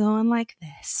started going like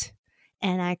this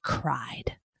and I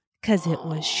cried. Because it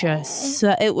was just,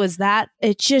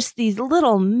 it's just these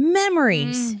little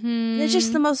memories. It's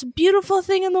just the most beautiful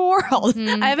thing in the world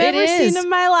I've ever seen in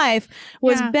my life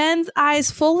was Ben's eyes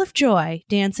full of joy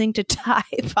dancing to Thai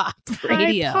pop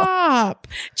radio. Thai pop.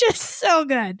 Just so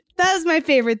good. That was my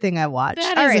favorite thing I watched.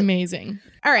 That is amazing.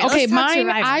 All right. Okay, let's talk mine,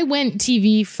 Survivor. I went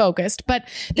TV focused, but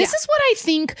this is what I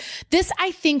think. This,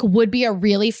 I think, would be a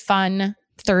really fun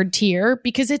third tier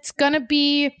because it's going to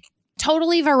be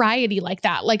totally variety like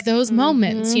that, like those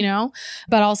moments, you know,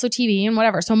 but also TV and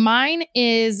whatever. So mine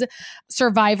is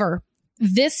Survivor.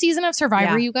 This season of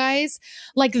Survivor, you guys,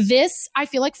 like this, I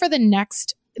feel like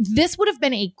this would have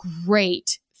been a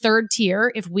great third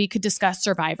tier if we could discuss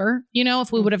Survivor, you know,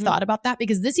 if we would have thought about that,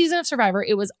 because this season of Survivor,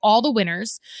 it was all the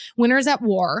winners at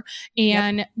war,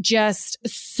 and just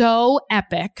so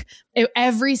epic.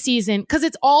 Every season, because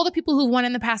it's all the people who won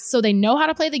in the past, so they know how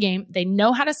to play the game, they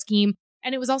know how to scheme.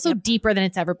 And it was also deeper than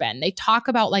it's ever been. They talk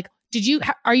about like,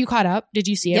 are you caught up? Did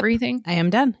you see everything? I am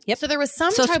done. Yep. So there was some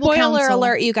So tribal spoiler council.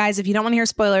 alert, you guys, if you don't want to hear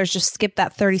spoilers, just skip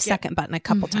that 30-second button a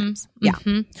couple times. Yeah.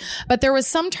 But there was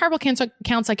some tribal counts. I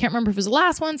can't remember if it was the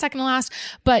last one, second to last,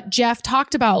 but Jeff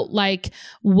talked about like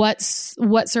what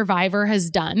Survivor has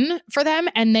done for them.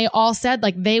 And they all said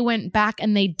like they went back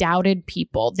and they doubted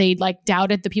people. They like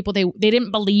doubted the people. They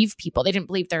didn't believe people. They didn't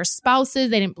believe their spouses.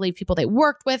 They didn't believe people they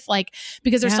worked with, like,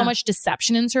 because there's so much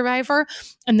deception in Survivor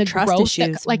and the Trust growth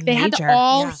issues, that, like, they had to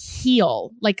all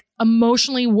heal, like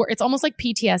emotionally. It's almost like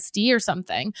PTSD or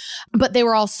something, but they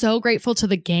were all so grateful to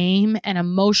the game and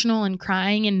emotional and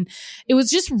crying. And it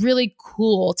was just really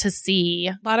cool to see.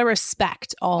 A lot of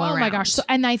respect all around. Oh my gosh. So,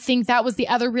 and I think that was the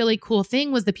other really cool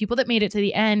thing was the people that made it to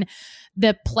the end,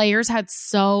 the players had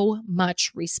so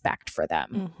much respect for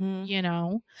them. You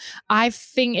know, I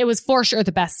think it was for sure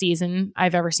the best season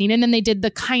I've ever seen. And then they did they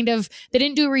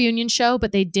didn't do a reunion show,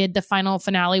 but they did the final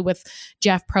finale with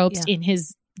Jeff Probst in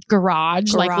his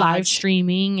garage, like live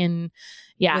streaming. And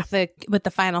with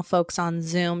the final folks on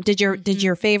Zoom. Did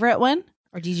your favorite win?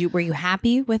 Or were you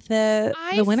happy with the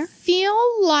winner? I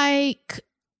feel like,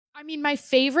 I mean, my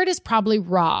favorite is probably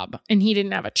Rob, and he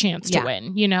didn't have a chance to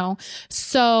win, you know?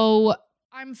 So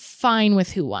I'm fine with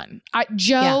who won.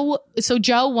 So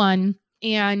Joe won,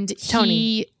 and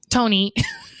Tony. Yep.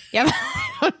 I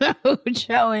don't know who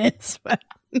Joe is, but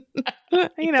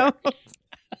you know.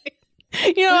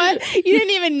 You know what? You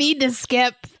didn't even need to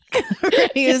skip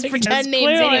his pretend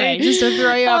names anyway, just to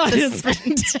throw you off the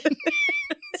sprint.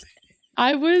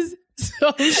 I was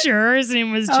so sure his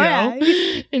name was Joe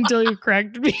until you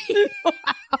corrected me. Wow.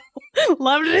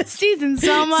 Loved this season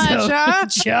so much, huh?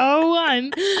 Joe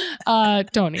won.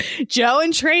 Tony. Joe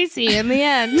and Tracy in the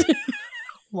end.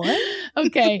 What?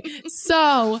 Okay.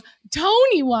 So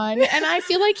Tony won, and I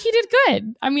feel like he did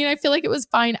good. I mean, I feel like it was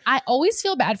fine. I always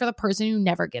feel bad for the person who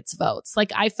never gets votes.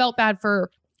 Like, I felt bad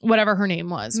for whatever her name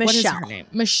was. Michelle. What is her name?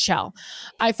 Michelle.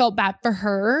 I felt bad for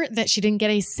her that she didn't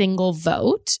get a single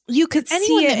vote. You could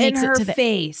see it in her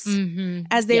face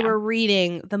as they were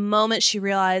reading the moment she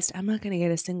realized, I'm not going to get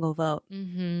a single vote.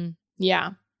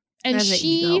 Yeah. And That's an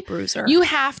ego bruiser. You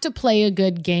have to play a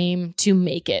good game to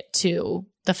make it to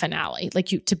the finale, like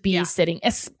to be sitting,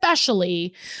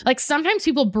 especially like sometimes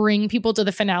people bring people to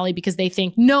the finale because they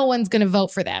think no one's going to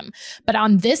vote for them. But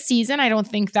on this season, I don't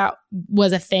think that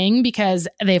was a thing because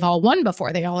they've all won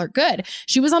before. They all are good.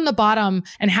 She was on the bottom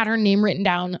and had her name written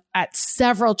down at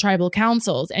several tribal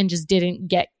councils and just didn't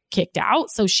get kicked out.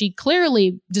 So she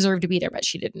clearly deserved to be there, but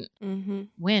she didn't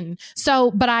win. So,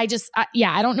 but I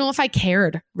don't know if I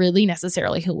cared really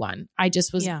necessarily who won. I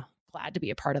just was glad to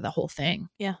be a part of the whole thing.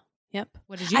 Yeah. Yep.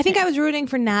 What did you think I was rooting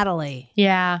for Natalie.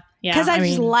 Yeah. Yeah. Because I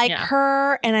just like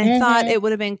her, and I thought it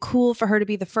would have been cool for her to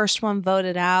be the first one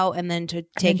voted out and then to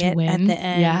take it at the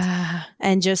end. Yeah.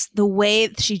 And just the way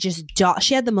she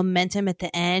she had the momentum at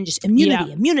the end, just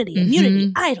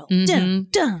immunity, idol, dun,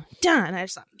 dun, dun. And I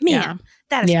just thought, man,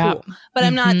 that is cool. But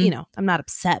I'm not, I'm not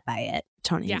upset by it.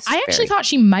 Tony. Yeah, I actually thought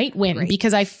she might win great.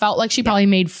 because I felt like she probably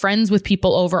made friends with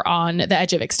people over on the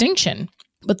edge of extinction.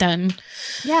 But then,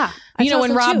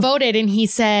 when Rob voted and he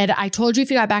said, I told you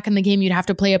if you got back in the game, you'd have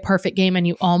to play a perfect game, and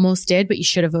you almost did, but you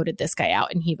should have voted this guy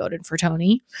out. And he voted for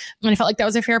Tony. And I felt like that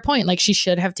was a fair point. Like, she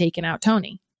should have taken out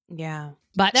Tony. Yeah.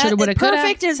 But should have, would have, could have.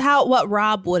 Perfect is what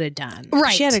Rob would have done.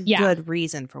 Right. She had a good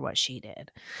reason for what she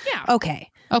did. Yeah. Okay.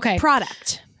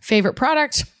 Product. Favorite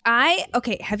product?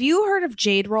 Have you heard of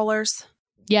jade rollers?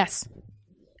 Yes.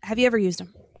 Have you ever used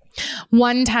them?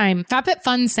 One time.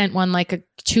 FabFitFun sent one like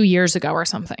 2 years ago or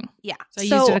something. Yeah. So I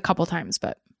used it a couple times,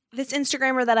 but. This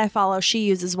Instagrammer that I follow, she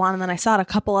uses one, and then I saw it a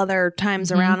couple other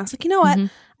times around. I was like, you know what?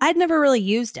 I'd never really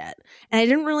used it, and I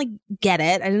didn't really get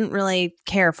it. I didn't really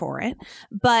care for it.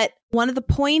 But one of the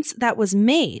points that was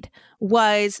made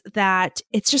was that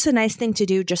it's just a nice thing to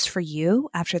do just for you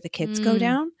after the kids go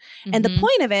down. And the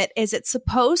point of it is it's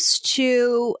supposed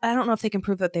to, I don't know if they can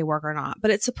prove that they work or not,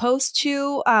 but it's supposed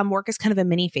to work as kind of a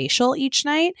mini facial each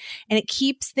night. And it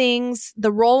keeps things,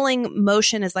 the rolling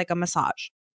motion is like a massage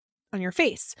on your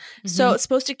face. So it's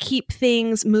supposed to keep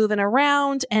things moving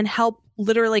around and help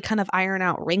literally kind of iron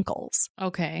out wrinkles.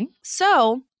 Okay.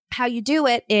 So how you do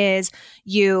it is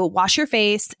you wash your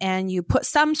face and you put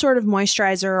some sort of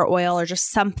moisturizer or oil or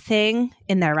just something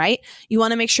in there, right? You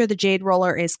want to make sure the jade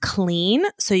roller is clean.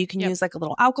 So you can use like a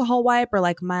little alcohol wipe or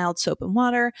like mild soap and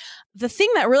water. The thing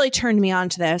that really turned me on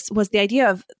to this was the idea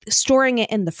of storing it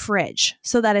in the fridge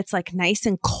so that it's like nice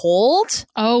and cold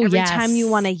every time you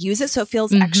want to use it. So it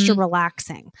feels extra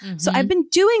relaxing. So I've been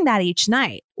doing that each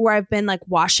night where I've been like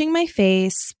washing my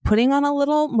face, putting on a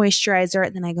little moisturizer,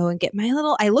 and then I go and get my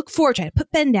little, I look forward to it. I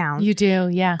put Ben down. You do,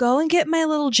 yeah. Go and get my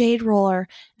little jade roller.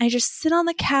 And I just sit on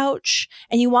the couch,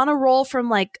 and you want to roll from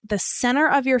like the center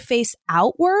of your face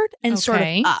outward and sort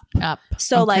of up.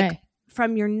 So like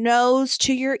from your nose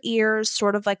to your ears,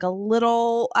 sort of like a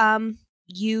little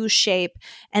U shape.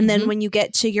 And then when you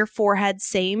get to your forehead,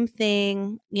 same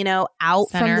thing, out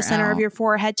from the center of your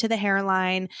forehead to the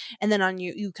hairline. And then on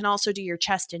you can also do your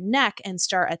chest and neck and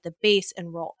start at the base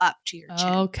and roll up to your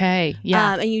chin. Okay.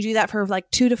 Yeah. And you do that for like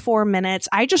 2 to 4 minutes.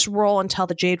 I just roll until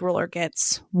the jade roller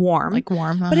gets warm. Like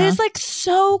warm. But it is like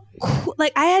so cool.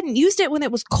 Like I hadn't used it when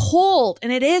it was cold,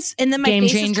 and it is. And then my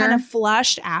face is kind of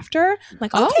flushed after. I'm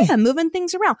like, okay, I'm moving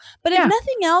things around. But if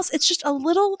nothing else, it's just a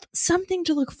little something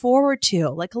to look forward to.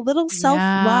 Like a little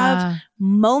self-love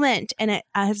moment. And it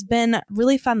has been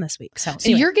really fun this week. So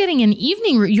anyway. You're getting an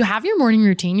evening, you have your morning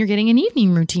routine. You're getting an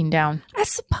evening routine down. I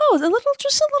suppose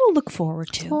just a little look forward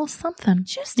to. A little something.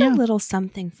 Just a little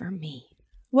something for me.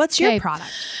 What's your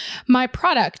product? My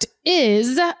product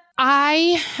is,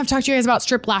 I have talked to you guys about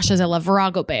strip lashes. I love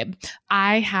Virago Babe.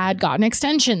 I had gotten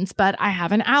extensions, but I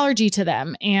have an allergy to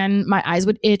them, and my eyes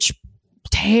would itch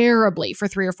terribly for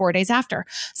 3 or 4 days after.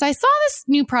 So I saw this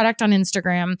new product on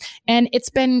Instagram, and it's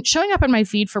been showing up in my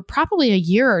feed for probably a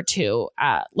year or two,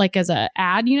 like as a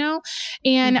ad,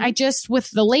 and I just,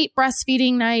 with the late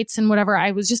breastfeeding nights and whatever,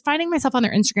 I was just finding myself on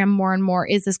their Instagram more and more.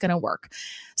 Is this going to work?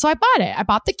 So I bought it. I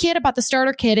bought the kit. I bought the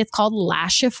starter kit. It's called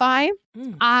Lashify.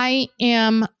 I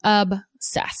am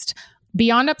obsessed.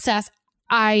 Beyond obsessed.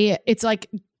 It's like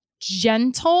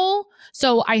gentle.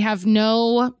 So I have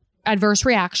no adverse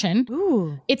reaction.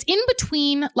 Ooh. It's in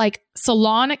between like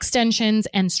salon extensions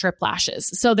and strip lashes.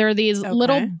 So there are these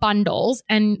little bundles,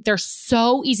 and they're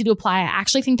so easy to apply. I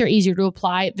actually think they're easier to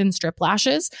apply than strip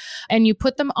lashes. And you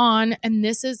put them on, and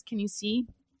this is, can you see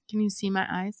my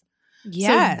eyes?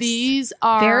 Yes. So these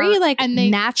are very like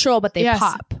natural, but they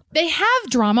pop. They have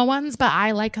drama ones, but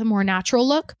I like a more natural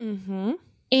look.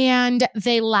 And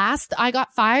they last. I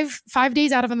got five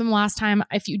days out of them last time.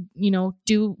 If you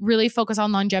do really focus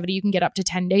on longevity, you can get up to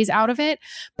 10 days out of it.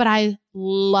 But I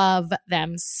love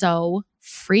them so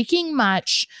freaking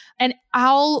much. And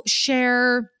I'll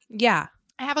share. Yeah.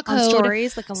 I have a code. On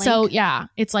stories, like a link. So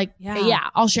it's like,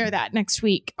 I'll share that next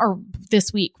week or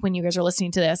this week when you guys are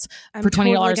listening to this for $20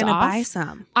 totally gonna off. Buy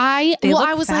some. I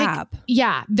was fab.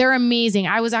 like, they're amazing.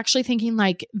 I was actually thinking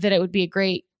like that it would be a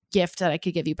great gift that I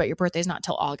could give you, but your birthday's not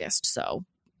till August. So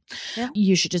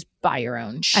you should just buy your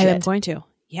own shit. I am going to.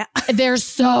 Yeah. They're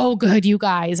so good, you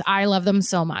guys. I love them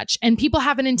so much. And people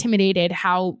haven't intimidated.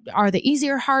 How are they easy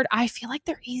or hard? I feel like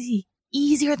they're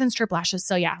easier than strip lashes.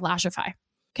 So Lashify.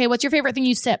 Okay. What's your favorite thing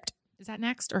you sipped? Is that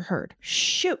next or heard?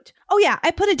 Shoot. Oh yeah.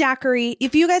 I put a daiquiri.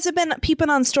 If you guys have been peeping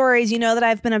on stories, you know that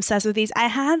I've been obsessed with these. I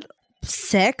had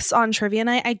 6 on trivia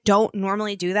night. I don't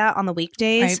normally do that on the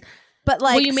weekdays. Right. But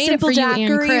like you made simple it for you and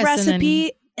daiquiri Chris,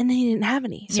 recipe, and then he didn't have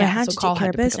any. So I had to Carl take care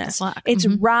of to pick up the business. slack. It's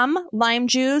Mhm. rum, lime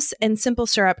juice, and simple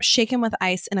syrup shaken with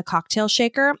ice in a cocktail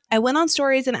shaker. I went on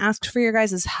stories and asked for your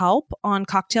guys' help on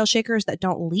cocktail shakers that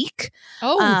don't leak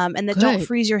and that don't good.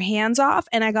 freeze your hands off.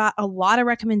 And I got a lot of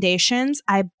recommendations.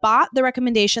 I bought the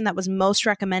recommendation that was most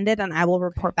recommended, and I will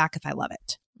report back if I love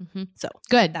it. Mhm. So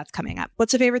Good. that's coming up.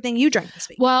 What's the favorite thing you drank this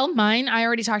week? Well, mine, I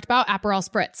already talked about Aperol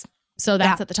Spritz. So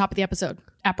that's Yeah. at the top of the episode.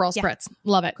 Aperol Yeah. Spritz.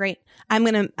 Love it. Great. I'm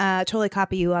going to totally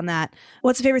copy you on that.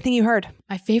 What's the favorite thing you heard?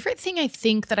 My favorite thing I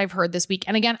think that I've heard this week,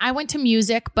 and again, I went to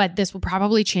music, but this will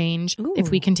probably change if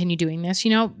we continue doing this,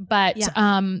 But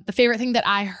the favorite thing that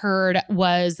I heard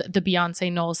was the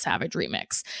Beyonce Noel Savage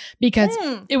remix because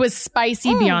it was spicy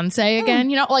Beyonce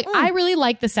again. I really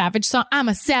like the Savage song. I'm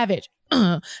a savage.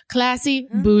 Classy,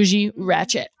 bougie,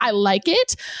 ratchet. I like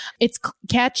it. It's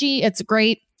catchy. It's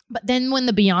great. But then when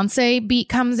the Beyonce beat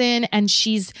comes in and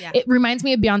it reminds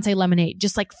me of Beyonce Lemonade,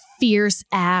 just like fierce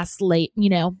ass late,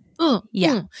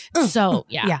 So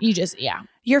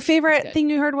Your favorite thing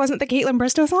you heard wasn't the Caitlin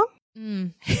Bristow song?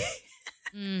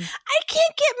 I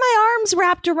can't get my arms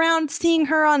wrapped around seeing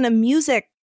her on a music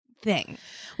thing.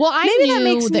 Well, I Maybe knew that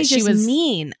makes me she just was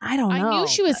mean. I don't know. I knew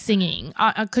she was singing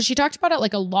because she talked about it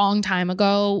like a long time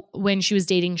ago when she was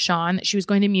dating Sean. That she was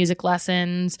going to music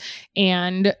lessons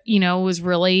and was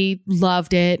really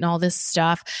loved it and all this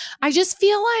stuff. I just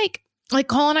feel like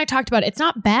Cole and I talked about it. It's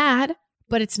not bad,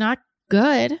 but it's not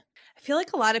good. I feel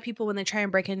like a lot of people when they try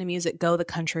and break into music go the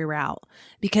country route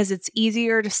because it's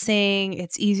easier to sing.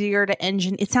 It's easier to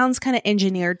It sounds kind of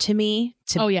engineered to me.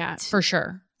 For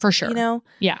sure. For sure.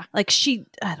 Yeah. Like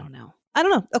I don't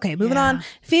know. Okay, moving on.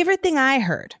 Favorite thing I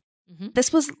heard. Mm-hmm.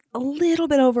 This was a little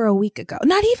bit over a week ago.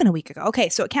 Not even a week ago. Okay,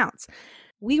 so it counts.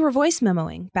 We were voice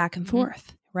memoing back and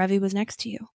forth. Revy was next to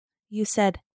you. You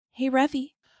said, "Hey, Revy,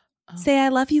 say I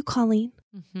love you, Colleen."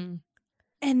 Mm-hmm.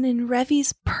 And in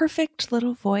Revy's perfect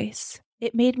little voice,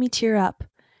 it made me tear up.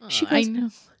 She goes, I know.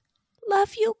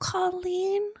 "Love you,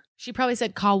 Colleen." She probably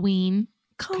said Colleen.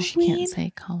 Colleen. She can't say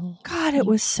Colleen. God, it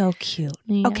was so cute.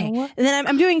 Yeah. Okay. And then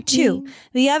I'm doing two.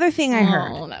 The other thing I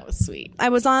heard. Oh, that was sweet. I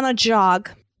was out on a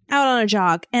jog,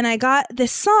 and I got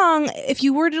this song. If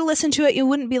you were to listen to it, you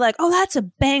wouldn't be like, oh, that's a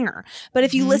banger. But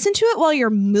if you listen to it while you're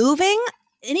moving,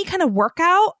 any kind of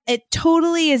workout, it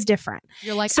totally is different.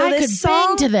 You're like, So I could this bang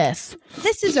song- to this.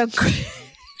 This is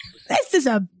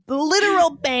a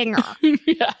literal banger.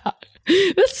 Yeah.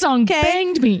 This song Okay.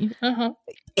 banged me. Uh-huh.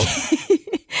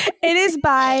 It is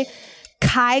by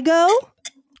Kygo,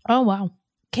 Oh, wow.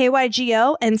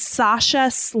 Kygo, and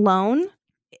Sasha Sloan.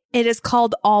 It is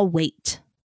called All Wait.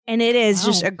 And it is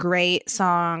just a great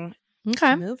song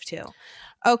Okay. to move to.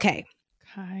 Okay.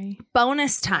 Okay.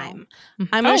 Bonus time.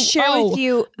 I'm going to share with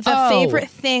you the Oh. favorite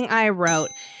thing I wrote.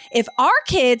 If our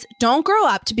kids don't grow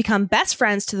up to become best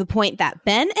friends to the point that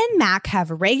Ben and Mac have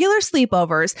regular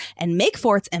sleepovers and make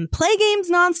forts and play games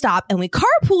nonstop, and we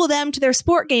carpool them to their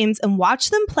sport games and watch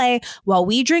them play while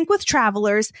we drink with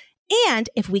travelers, and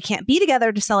if we can't be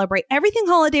together to celebrate everything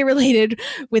holiday related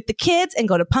with the kids and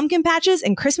go to pumpkin patches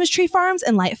and Christmas tree farms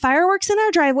and light fireworks in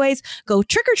our driveways, go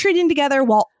trick-or-treating together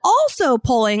while also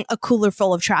pulling a cooler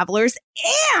full of travelers,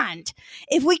 and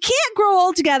if we can't grow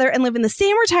old together and live in the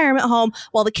same retirement home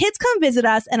while the kids come visit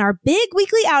us and our big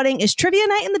weekly outing is trivia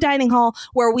night in the dining hall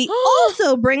where we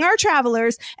also bring our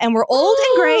travelers and we're old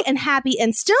and gray and happy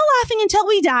and still laughing until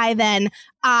we die, then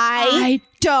I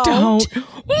don't want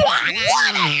it.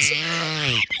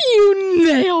 You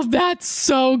nailed that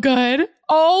so good.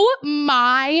 Oh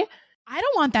my. I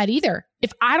don't want that either.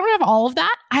 If I don't have all of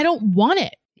that, I don't want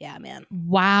it. Yeah, man.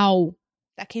 Wow.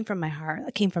 That came from my heart.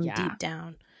 That came from Yeah. deep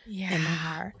down in my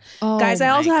heart. Oh, Guys, I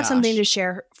also my have something gosh. to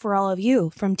share for all of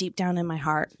you from deep down in my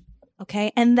heart.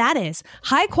 Okay. And that is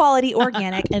high quality,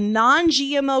 organic, and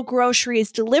non-GMO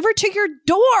groceries delivered to your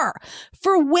door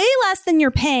for way less than you're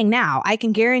paying now. I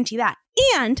can guarantee that.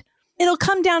 And it'll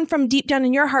come down from deep down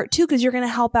in your heart too, because you're going to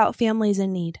help out families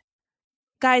in need.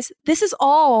 Guys, this is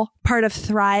all part of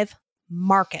Thrive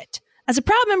Market. As a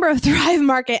proud member of Thrive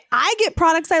Market, I get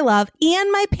products I love,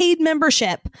 and my paid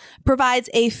membership provides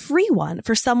a free one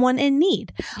for someone in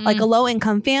need, like a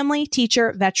low-income family,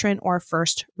 teacher, veteran, or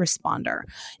first responder.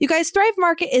 You guys, Thrive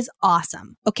Market is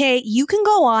awesome, okay? You can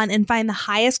go on and find the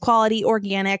highest quality,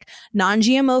 organic,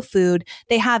 non-GMO food.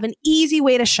 They have an easy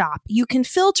way to shop. You can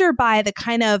filter by the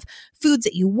kind of foods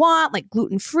that you want, like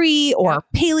gluten-free or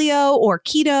paleo or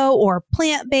keto or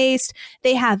plant-based.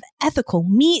 They have ethical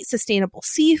meat, sustainable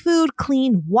seafood,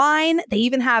 clean wine. They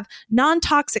even have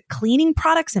non-toxic cleaning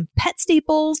products and pet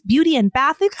staples, beauty and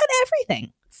bath. They've got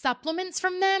everything. supplements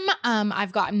from them.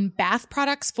 I've gotten bath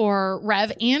products for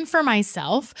Rev and for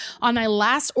myself. On my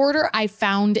last order, I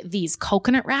found these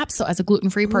coconut wraps. So as a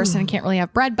gluten-free person, I can't really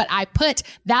have bread, but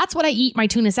that's what I eat my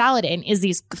tuna salad in, is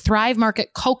these Thrive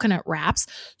Market coconut wraps.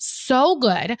 So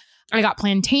good. I got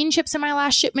plantain chips in my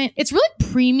last shipment. It's really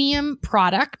premium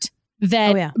product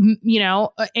that,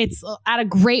 it's at a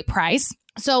great price.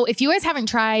 So if you guys haven't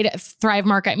tried Thrive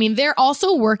Market, I mean, they're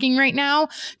also working right now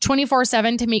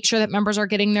 24/7 to make sure that members are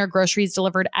getting their groceries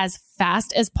delivered as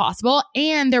fast as possible.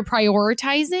 And they're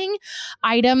prioritizing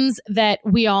items that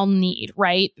we all need,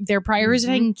 right? They're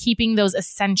prioritizing keeping those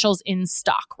essentials in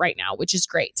stock right now, which is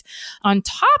great. On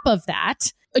top of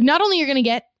that, not only you're going to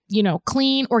get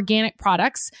clean, organic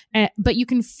products, but you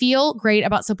can feel great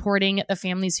about supporting the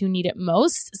families who need it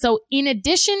most. So in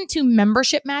addition to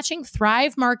membership matching,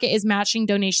 Thrive Market is matching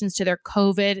donations to their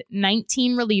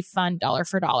COVID-19 relief fund dollar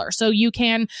for dollar. So you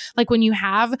can,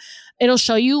 it'll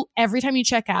show you every time you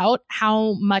check out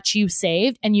how much you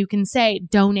saved, and you can say,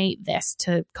 donate this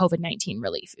to COVID-19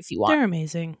 relief if you want. They're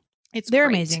amazing. They're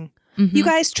amazing. Mm-hmm. You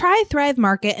guys try Thrive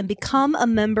Market and become a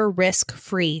member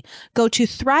risk-free. Go to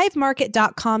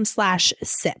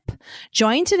thrivemarket.com/sip.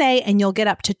 Join today and you'll get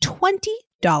up to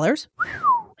 $20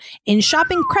 in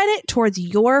shopping credit towards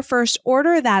your first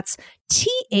order. That's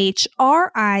THRIVE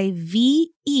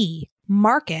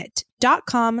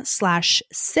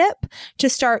market.com/sip to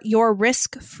start your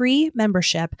risk-free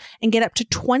membership and get up to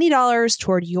 $20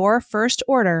 toward your first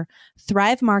order.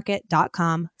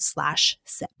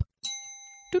 thrivemarket.com/sip.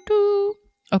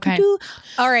 Okay.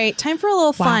 All right. Time for a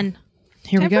little fun.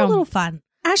 Here we go. For a little fun.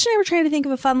 Ash and I were trying to think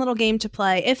of a fun little game to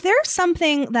play. If there's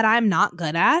something that I'm not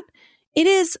good at, it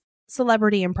is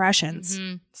celebrity impressions.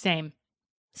 Mm-hmm. Same.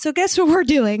 So guess what we're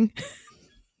doing?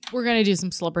 We're going to do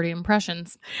some celebrity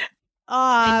impressions.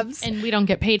 And we don't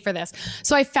get paid for this.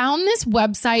 So I found this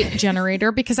website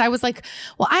generator because I was like,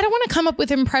 well, I don't want to come up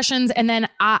with impressions and then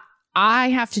I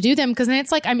have to do them, because then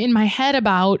it's like I'm in my head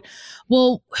about,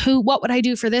 well, what would I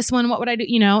do for this one? What would I do?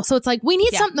 So it's like, we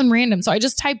need something random. So I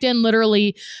just typed in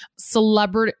literally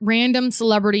random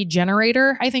celebrity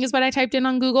generator, I think is what I typed in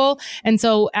on Google. And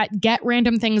so at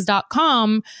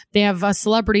getrandomthings.com, they have a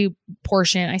celebrity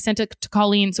portion. I sent it to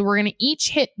Colleen. So we're going to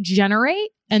each hit generate.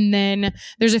 And then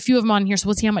there's a few of them on here. So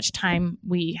we'll see how much time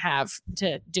we have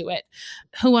to do it.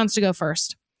 Who wants to go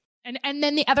first? And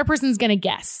then the other person's going to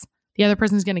guess.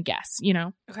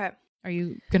 Okay. Are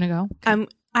you going to go? Okay.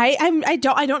 I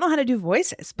don't know how to do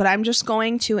voices, but I'm just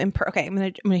going to okay, I'm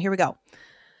going to here we go.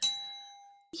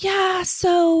 Yeah,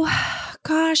 so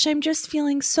gosh, I'm just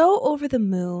feeling so over the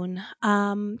moon.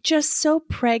 Just so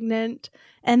pregnant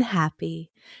and happy.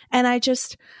 And I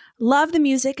just love the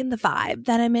music and the vibe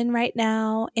that I'm in right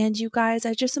now. And you guys,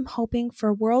 I just am hoping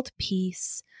for world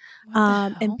peace.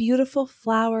 And beautiful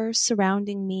flowers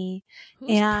surrounding me.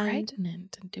 Who's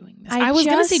pregnant and doing this? I was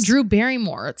going to say Drew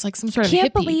Barrymore. It's like some sort of hippie. I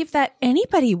can't believe that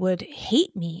anybody would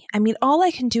hate me. I mean, all I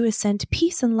can do is send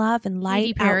peace and love and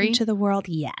light out into the world.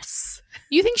 Yes.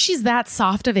 You think she's that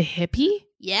soft of a hippie?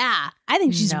 Yeah. I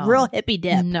think she's real hippie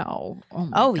dip. No. Oh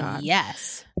my God.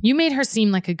 Yes. You made her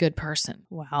seem like a good person.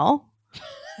 Well.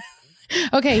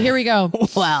 Okay, here we go.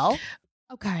 Well.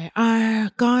 Okay.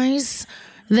 Guys,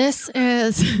 this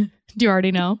is... Do you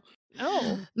already know?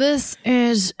 Oh. This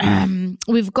is,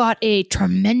 we've got a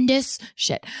tremendous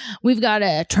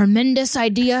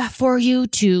idea for you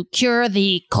to cure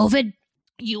the COVID.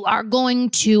 We are going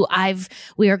to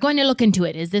look into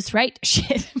it. Is this right?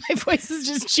 Shit, my voice is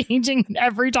just changing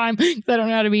every time because I don't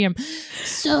know how to be him.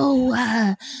 So,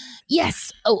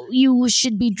 yes, you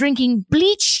should be drinking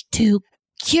bleach to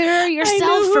cure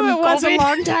yourself from COVID. It was a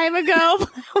long time ago.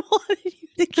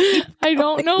 I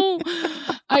don't know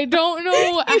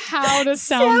how to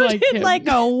sound like him. Like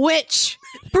a witch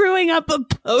brewing up a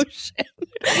potion.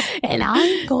 And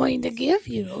I'm going to give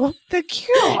you the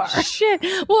cure. Shit.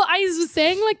 Well, I was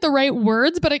saying like the right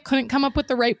words, but I couldn't come up with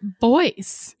the right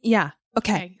voice. Yeah.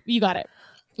 Okay. You got it.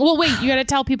 Well, wait, you got to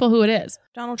tell people who it is.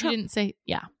 Donald Trump. You didn't say,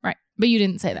 yeah, right. But you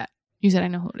didn't say that. You said, I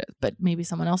know who it is, but maybe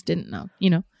someone else didn't know,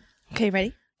 Okay,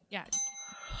 ready? Yeah.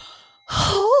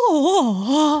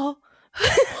 Oh.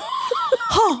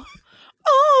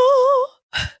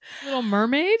 Little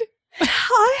Mermaid?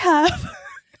 I have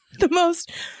the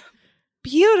most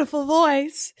beautiful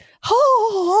voice.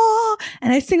 Oh,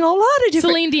 and I sing a lot of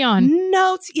different Celine Dion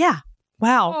notes. Yeah.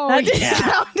 Wow. Oh, that didn't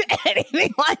sound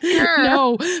anything like her.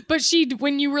 No, but she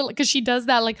does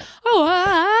that like, thing,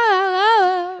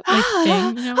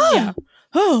 yeah.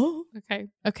 Oh.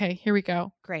 Okay, here we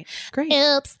go. Great.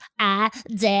 Oops, I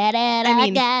did it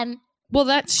again.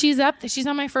 Well, she's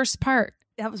on my first part.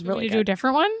 That was really good. good. Do a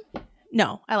different one?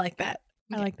 No, I like that.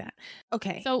 I like that.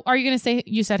 Okay. So are you going to say,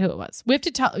 you said who it was? We have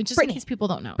to tell, just Britney. in case people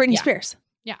don't know. Britney Yeah. Spears.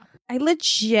 Yeah. I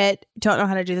legit don't know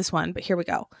how to do this one, but here we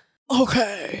go.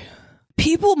 Okay.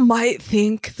 People might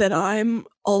think that I'm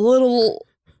a little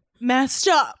messed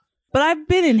up, but I've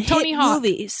been in Tony hit Hawk.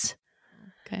 movies.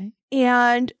 Okay.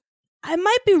 And I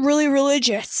might be really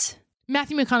religious,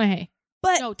 Matthew McConaughey.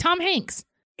 but No, Tom Hanks.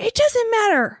 it doesn't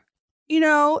matter. You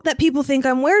know, that people think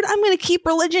I'm weird. I'm going to keep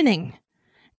religioning.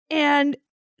 And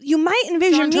you might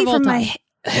envision John me from Travolta. my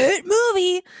hit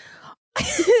movie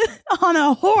on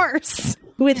a horse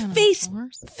with Yeah, face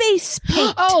horse.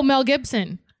 paint. Oh, Mel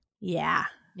Gibson. Yeah.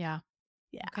 Yeah.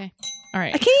 Yeah. Okay. All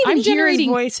right. I can't even I'm hear generating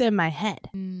his voice in my head.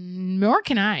 Nor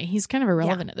can I. He's kind of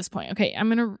irrelevant at this point. Okay.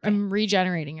 I'm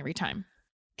regenerating every time.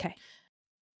 Okay.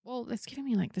 Well, it's giving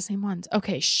me like the same ones.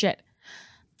 Okay. Shit.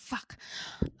 Fuck.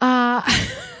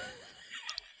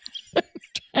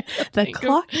 The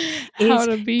clock how is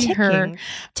to be ticking. her.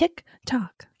 Tick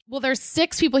tock. Well, there's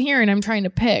 6 people here, and I'm trying to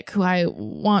pick who I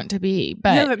want to be.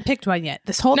 But You haven't picked one yet.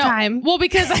 This whole No, time. Well,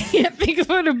 because I can't think of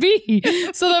who to be.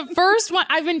 So the first one,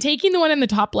 I've been taking the one in the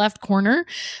top left corner.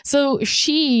 So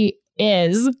she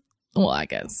is, well, I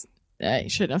guess I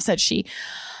shouldn't have said she.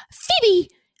 Phoebe,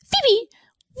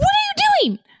 what are you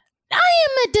doing? I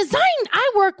am a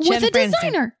I work with Jennifer a Aniston.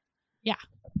 designer.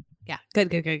 Yeah.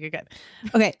 Good.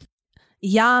 Okay.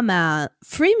 Yeah, man.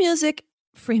 Free music.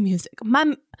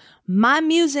 My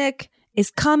music is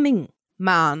coming,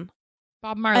 man.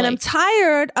 Bob Marley. And I'm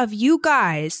tired of you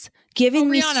guys giving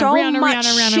me so much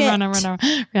shit.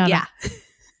 Rihanna. Yeah.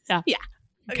 Yeah. Okay,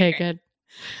 Okay, great. good.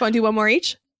 Want to do one more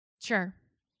each? Sure.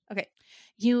 Okay.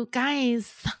 You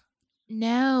guys,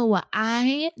 no,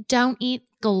 I don't eat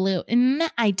gluten.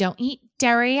 I don't eat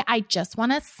dairy. I just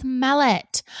want to smell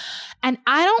it. And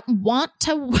I don't want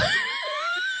to.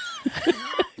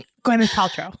 Gwyneth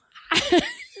Paltrow.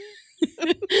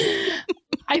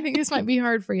 I think this might be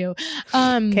hard for you.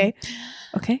 Okay.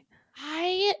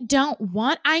 I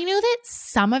know that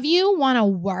some of you want to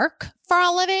work for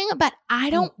a living, but I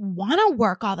don't want to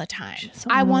work all the time. Just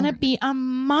don't I wanna want to work. be a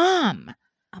mom.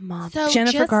 A mom. So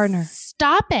Jennifer just Gardner.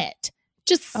 Stop it.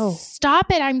 Just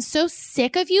stop it. I'm so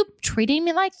sick of you treating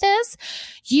me like this.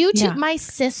 You two, Yeah. my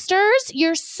sisters,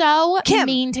 you're so Kim.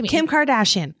 mean to me. Kim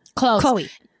Kardashian. Close. Chloe.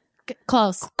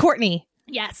 Close. Courtney.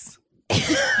 Yes.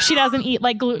 She doesn't eat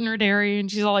like gluten or dairy and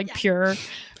she's all like pure.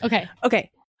 Okay. Okay.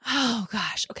 Oh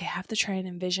gosh. Okay, I have to try and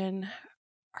envision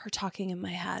her talking in my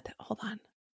head. Hold on.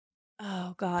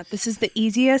 Oh god, this is the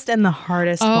easiest and the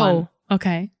hardest one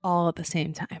okay. all at the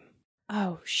same time.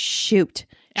 Oh shoot.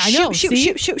 I know.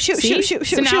 Shoot.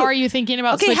 So now are you thinking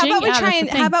about Okay, switching? how about we Yeah, try that's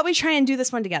and the thing. do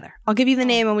this one together? I'll give you the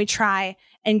name and we try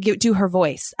and do her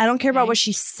voice. I don't care about Okay. what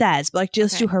she says, but like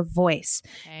just Okay. do her voice.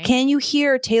 Okay. Can you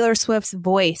hear Taylor Swift's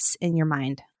voice in your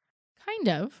mind? Kind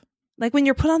of. Like when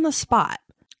you're put on the spot,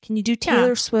 can you do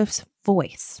Taylor Swift's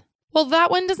voice? Well,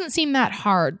 that one doesn't seem that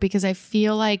hard because I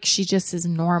feel like she just is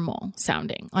normal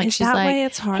sounding. Like Is she's that like, way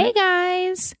it's hard? "Hey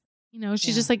guys," you know, she's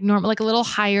Yeah. just like normal, like a little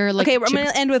higher. Like Okay, I'm going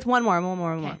to end with one more.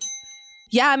 Okay.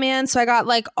 Yeah, man. So I got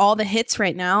like all the hits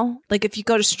right now. Like if you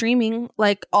go to streaming,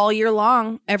 like all year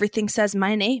long, everything says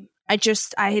my name.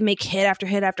 I make hit after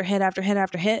hit after hit after hit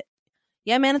after hit.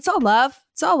 Yeah, man. It's all love.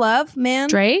 It's all love, man.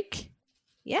 Drake.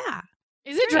 Yeah.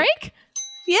 Is it Drake?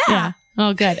 Yeah.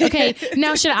 Oh, good. Okay.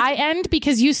 Now, should I end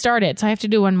because you started? So I have to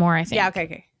do one more. I think. Yeah.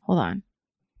 Okay. Hold on.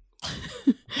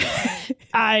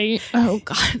 Oh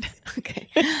God. Okay.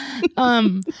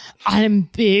 I'm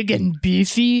big and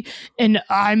beefy and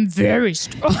I'm very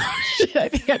strong. I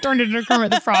think I turned into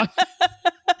Kermit the Frog.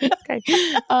 Okay.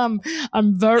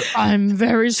 I'm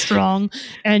very strong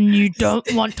and you don't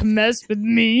want to mess with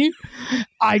me.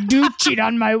 I do cheat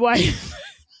on my wife.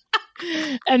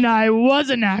 And I was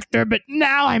an actor, but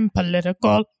now I'm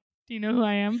political. Do you know who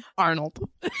I am? Arnold.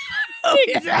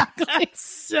 Exactly.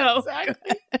 So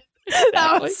Exactly.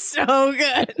 that was so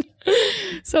good.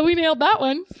 So we nailed that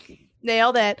one.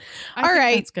 Nailed it. I All think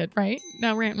right. That's good, right?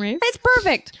 Now rant and rave. It's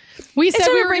perfect. We said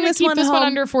time we to were bring going to this keep one this one home.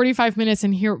 under 45 minutes,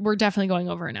 and here we're definitely going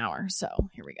over an hour. So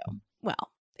here we go.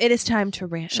 Well, it is time to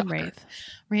rant Shocker. and rave.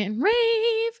 Rant and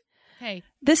rave. Okay.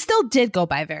 This still did go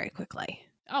by very quickly.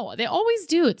 Oh, they always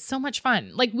do. It's so much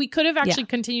fun. Like we could have actually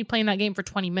continued playing that game for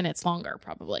 20 minutes longer,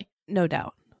 probably. No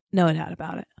doubt. No doubt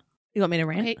about it. You want me to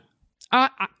rant? Okay. Go How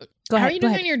ahead. are you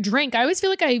doing on your drink? I always feel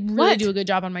like I really What? do a good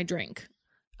job on my drink.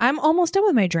 I'm almost done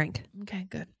with my drink. Okay,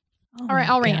 good. Oh All right,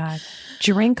 my I'll rant. God.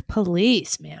 Drink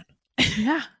police, man.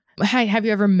 Yeah. Hi, have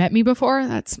you ever met me before?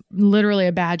 That's literally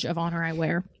a badge of honor I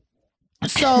wear.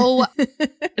 So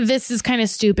this is kind of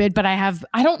stupid, but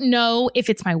I don't know if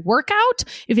it's my workout,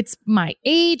 if it's my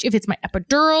age, if it's my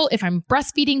epidural, if I'm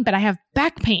breastfeeding, but I have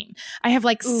back pain. I have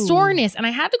like soreness, and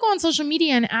I had to go on social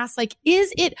media and ask like,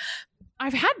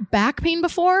 I've had back pain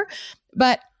before,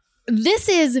 but this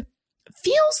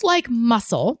feels like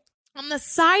muscle on the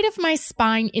side of my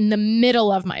spine in the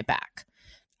middle of my back.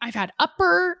 I've had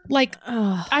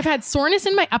I've had soreness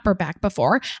in my upper back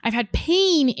before. I've had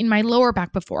pain in my lower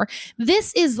back before.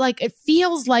 This is like, it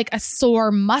feels like a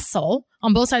sore muscle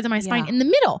on both sides of my spine in the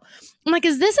middle. I'm like,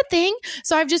 is this a thing?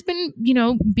 So I've just been,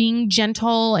 being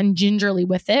gentle and gingerly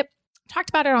with it. Talked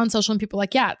about it on social, and people are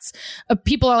like, yeah, it's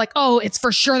people are like, oh, it's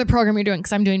for sure the program you're doing,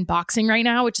 because I'm doing boxing right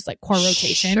now, which is like core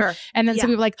rotation. Sure. And then some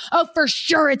people are like, oh, for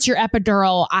sure it's your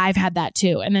epidural. I've had that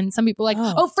too. And then some people are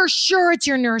like, oh, for sure it's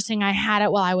your nursing. I had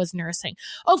it while I was nursing.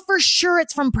 Oh, for sure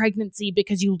it's from pregnancy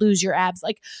because you lose your abs.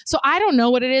 Like, so I don't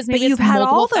know what it is. Maybe but you've it's had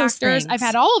all those factors. I've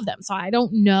had all of them, so I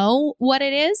don't know what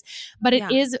it is, but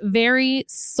it is very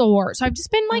sore. So I've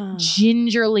just been like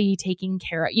gingerly taking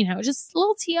care of, just a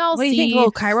little TLC. What do you think? A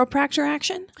little chiropractor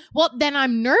action? Well, then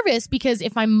I'm nervous because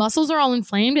if my muscles are all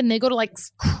inflamed and they go to like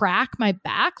crack my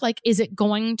back, like, is it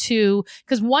going to,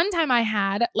 because one time I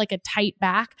had like a tight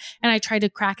back and I tried to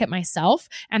crack it myself,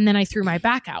 and then I threw my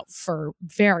back out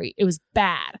it was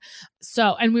bad.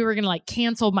 So, and we were going to like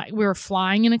we were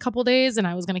flying in a couple days, and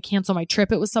I was going to cancel my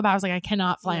trip. It was so bad. I was like, I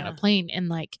cannot fly on a plane and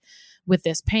like with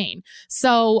this pain.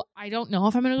 So I don't know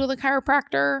if I'm going to go to the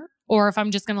chiropractor, or if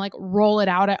I'm just going to like roll it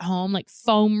out at home, like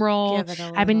foam roll.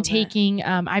 I've been taking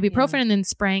ibuprofen and then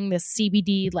spraying this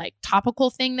CBD like topical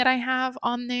thing that I have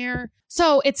on there.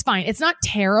 So it's fine. It's not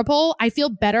terrible. I feel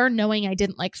better knowing I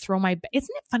didn't like throw isn't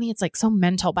it funny? It's like so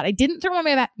mental, but I didn't throw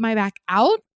my back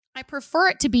out. I prefer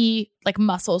it to be like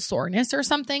muscle soreness or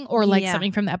something, or like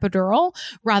something from the epidural,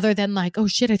 rather than like, oh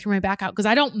shit, I threw my back out. Because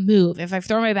I don't move. If I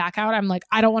throw my back out, I'm like,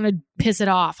 I don't want to piss it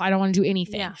off. I don't want to do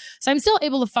anything. Yeah. So I'm still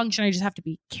able to function. I just have to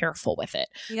be careful with it.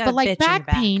 But like back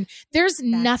pain, there's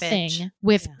nothing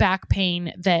with back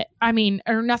pain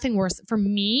or nothing worse for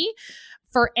me,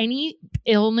 for any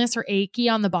illness or achy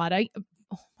on the body.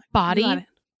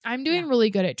 I'm doing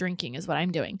really good at drinking is what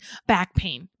I'm doing. Back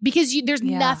pain. Because there's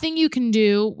nothing you can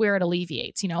do where it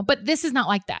alleviates, but this is not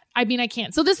like that. I mean, I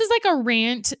can't. So this is like a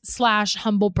rant /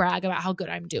 humble brag about how good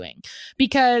I'm doing,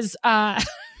 because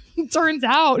it turns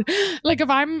out like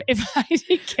if I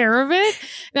take care of it,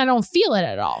 then I don't feel it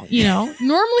at all.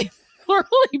 Normally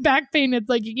back pain, it's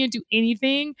like you can't do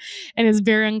anything and it's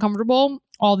very uncomfortable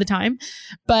all the time,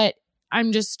 but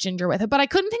I'm just ginger with it. But I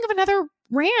couldn't think of another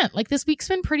rant. Like this week's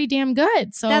been pretty damn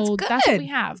good. So that's what we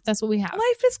have.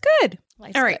 Life is good.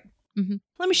 All right. Mm-hmm.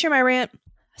 Let me share my rant.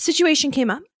 A situation came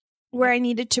up where I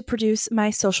needed to produce my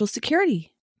social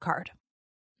security card.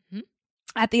 Mm-hmm.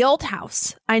 At the old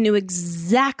house, I knew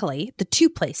exactly the two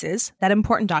places that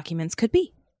important documents could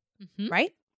be. Mm-hmm.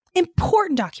 Right?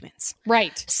 Important documents.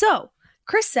 Right. So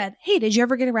Chris said, hey, did you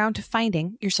ever get around to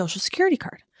finding your social security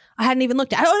card? I hadn't even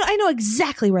looked at it. I know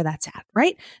exactly where that's at,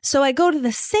 right? So I go to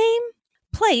the same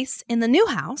place in the new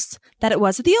house that it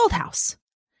was at the old house.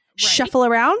 Right. Shuffle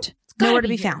around, nowhere to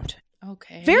be found.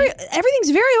 Okay.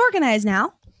 Everything's very organized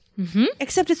now,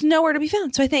 except it's nowhere to be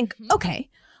found. So I think, okay,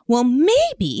 well,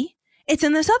 maybe it's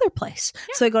in this other place. Yeah.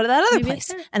 So I go to that other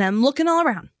place and I'm looking all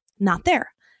around. Not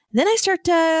there. Then I start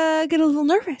to get a little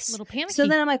nervous. A little panicky. So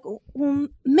then I'm like, well,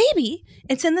 maybe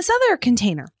it's in this other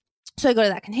container. So I go to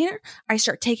that container. I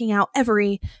start taking out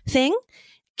everything.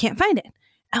 Can't find it.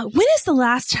 When is the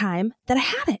last time that I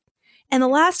had it? And the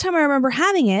last time I remember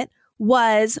having it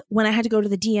was when I had to go to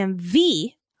the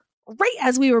DMV right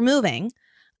as we were moving.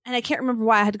 And I can't remember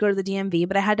why I had to go to the DMV,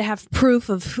 but I had to have proof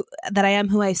of that I am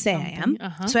who I say I am.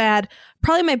 Uh-huh. So I had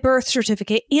probably my birth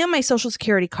certificate and my social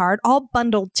security card all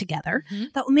bundled together.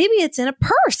 That maybe it's in a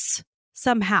purse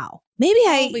somehow. Maybe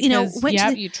went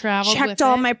checked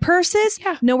all my purses,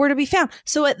 nowhere to be found.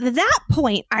 So at that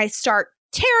point, I start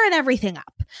tearing everything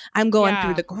up. I'm going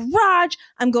through the garage.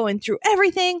 I'm going through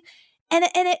everything. And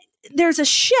there's a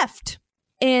shift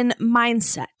in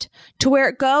mindset to where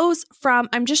it goes from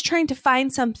I'm just trying to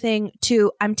find something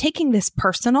to I'm taking this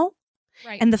personal.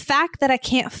 Right. And the fact that I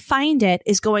can't find it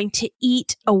is going to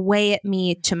eat away at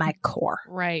me to my core.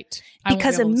 Right.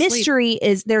 Because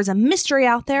there's a mystery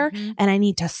out there and I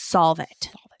need to solve it.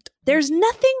 There's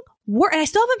nothing worse. And I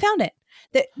still haven't found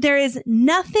it. There is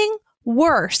nothing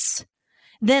worse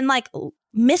than like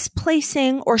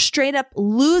misplacing or straight up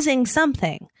losing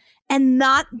something and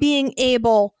not being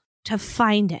able to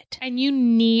find it. And you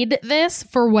need this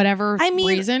for whatever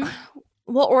reason.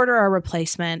 we'll order a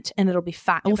replacement and it'll be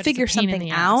fine. We'll but it's figure a pain in something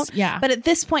the out. ass. Yeah. But at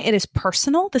this point, it is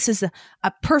personal. This is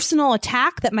a personal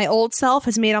attack that my old self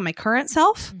has made on my current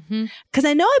self. Because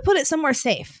I know I put it somewhere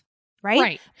safe.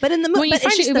 Right? But in the when you but find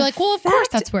it's it, just you'll be the like, well, of course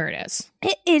fact- that's where it is.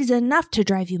 It is enough to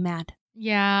drive you mad.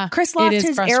 Yeah. Chris it lost is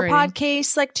his frustrating. AirPod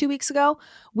case like 2 weeks ago.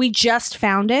 We just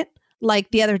found it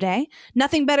like the other day.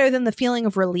 Nothing better than the feeling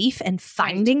of relief and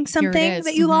finding something is.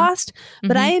 that you Mhm. lost.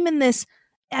 But Mhm.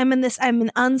 I'm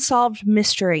an unsolved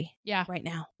mystery Yeah. right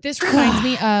now. This reminds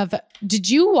me of, did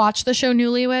you watch the show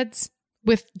Newlyweds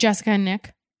with Jessica and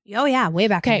Nick? Oh yeah, way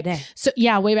back in the day. So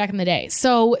yeah, way back in the day.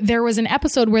 So there was an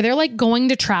episode where they're like going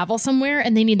to travel somewhere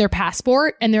and they need their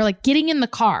passport and they're like getting in the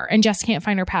car and Jess can't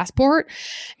find her passport.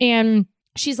 And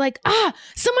she's like,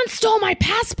 someone stole my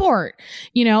passport,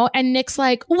 you know? And Nick's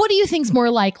like, what do you think's more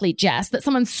likely, Jess, that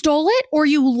someone stole it or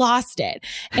you lost it?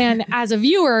 And as a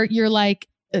viewer, you're like,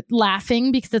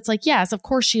 laughing because it's like, yes, of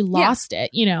course she lost it,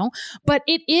 you know, but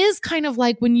it is kind of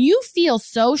like when you feel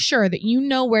so sure that you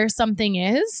know where something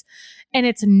is and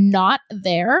it's not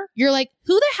there, you're like,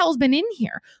 who the hell's been in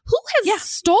here? Who has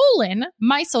stolen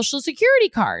my social security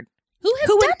card? Who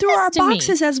went through our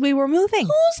boxes me? as we were moving?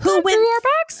 Who went through our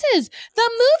boxes?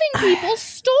 The moving people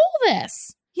stole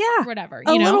this. Yeah. Whatever.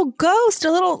 A You know? little ghost,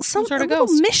 a little sort of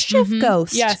ghost. mischief Mhm.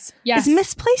 ghost. Yes. Is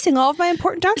misplacing all of my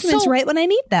important documents So- right when I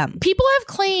need them. People have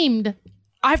claimed,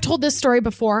 I've told this story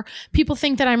before, people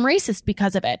think that I'm racist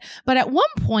because of it. But at one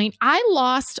point, I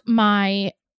lost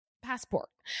my passport.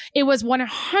 It was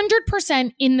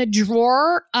 100% in the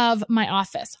drawer of my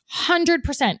office,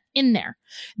 100% in there.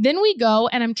 Then we go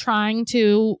and I'm trying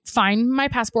to find my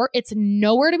passport. It's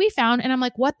nowhere to be found. And I'm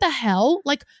like, what the hell?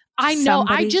 Like, I know,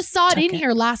 Somebody I just saw it took in it.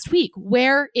 here last week.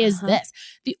 Where is this?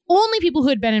 The only people who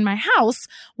had been in my house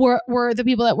were the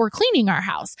people that were cleaning our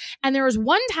house. And there was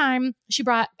one time she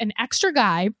brought an extra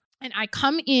guy and I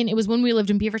come in, it was when we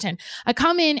lived in Beaverton. I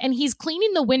come in and he's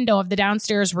cleaning the window of the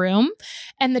downstairs room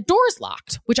and the door's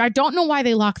locked, which I don't know why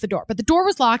they locked the door, but the door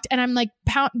was locked and I'm like,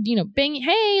 banging,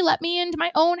 hey, let me into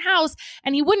my own house.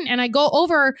 And he wouldn't. And I go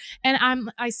over and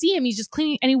I see him, he's just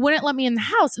cleaning and he wouldn't let me in the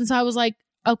house. And so I was like,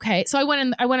 okay. So I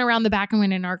went around the back and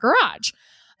went in our garage.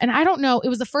 And I don't know, it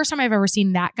was the first time I've ever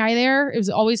seen that guy there. It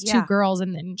was always two girls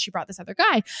and then she brought this other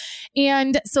guy.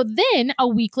 And so then a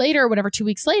week later, 2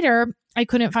 weeks later, I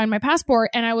couldn't find my passport.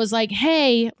 And I was like,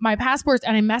 hey, my passport's,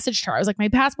 and I messaged her. I was like, my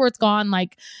passport's gone.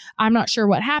 Like, I'm not sure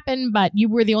what happened, but you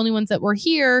were the only ones that were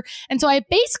here. And so I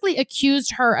basically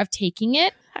accused her of taking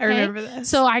it. I remember this.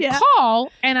 So I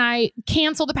call and I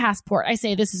cancel the passport. I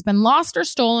say, this has been lost or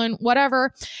stolen,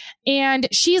 whatever. And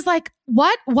she's like,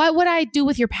 what would I do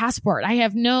with your passport? I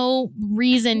have no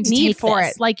reason to Need take for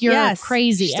this. it. Like, you're Yes.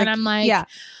 crazy. She's and like, I'm like, yeah.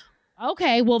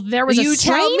 okay, well, there was You a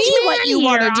tell strange me what man you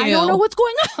wanna here. do. I don't know what's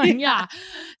going on. Yeah.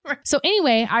 So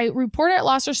anyway, I report it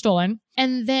lost or stolen.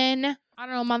 And then, I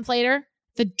don't know, a month later,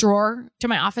 the drawer to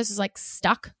my office is like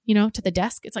stuck, to the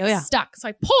desk. It's like stuck. So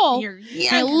I pull and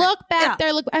I look back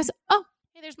there. I said, oh,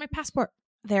 hey, there's my passport.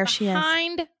 There she is.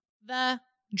 Behind the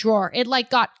drawer. It like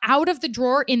got out of the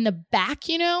drawer in the back,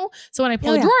 So when I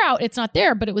pull the drawer out, it's not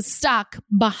there, but it was stuck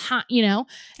behind,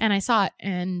 and I saw it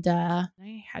and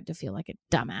I had to feel like a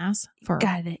dumbass for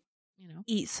Got it.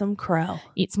 Eat some crow.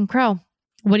 Eat some crow.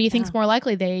 What do you think's more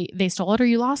likely? They stole it or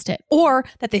you lost it? Or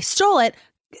that they stole it,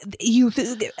 you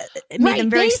made them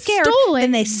very scared, stole it,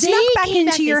 and they snuck back came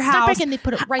into your they snuck house back and they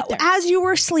put it right there. as you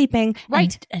were sleeping,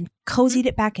 Right. and cozied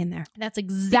it back in there. That's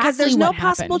exactly Because there's what no happened.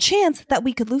 possible chance that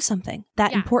we could lose something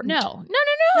that important. No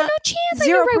Not chance. I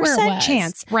knew right where it 0% was.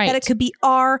 chance Right. that it could be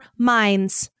our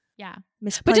minds. Yeah.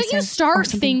 Misplacing But don't you or start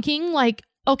something. thinking like,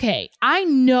 okay, I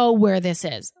know where this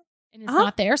is. And it's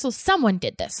not there. So someone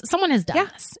did this. Someone has done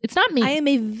this. It's not me. I am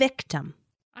a victim.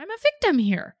 I'm a victim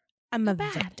here. I'm a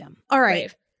bad. victim. All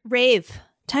right. Rave.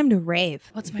 Time to rave.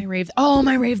 What's my rave? Oh,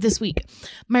 my rave this week.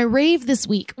 My rave this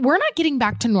week. We're not getting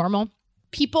back to normal.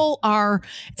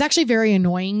 It's actually very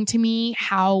annoying to me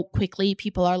how quickly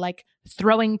people are like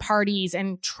throwing parties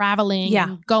and traveling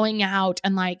and going out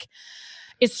and like,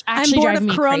 it's actually I'm bored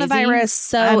of driving me crazy. Coronavirus,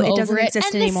 so I'm it doesn't over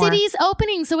exist and anymore. And the city's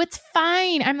opening, so it's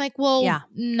fine. I'm like, well,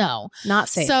 no. Not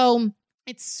safe. So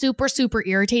it's super, super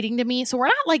irritating to me. So we're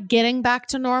not like getting back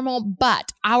to normal,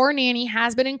 but our nanny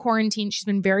has been in quarantine. She's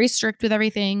been very strict with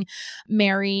everything,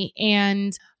 Mary.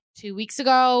 And 2 weeks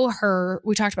ago,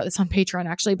 we talked about this on Patreon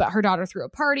actually, but her daughter threw a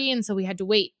party. And so we had to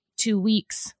wait 2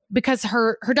 weeks because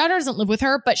her daughter doesn't live with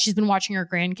her, but she's been watching her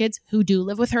grandkids who do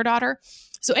live with her daughter.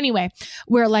 So anyway,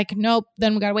 we're like, nope,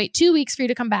 then we got to wait 2 weeks for you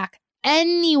to come back.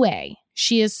 Anyway,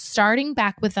 she is starting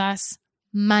back with us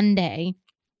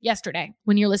yesterday.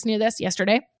 When you're listening to this,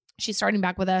 yesterday, She's starting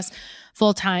back with us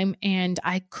full time, and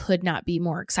I could not be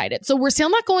more excited. So we're still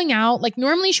not going out. Like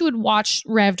normally she would watch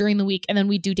Rev during the week and then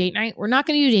we do date night. We're not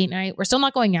going to do date night. We're still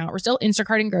not going out. We're still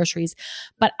Instacarting groceries.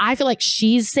 But I feel like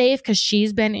she's safe because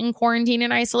she's been in quarantine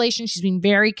and isolation. She's being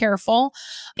very careful,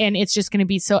 and it's just going to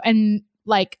be so. And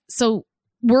like, so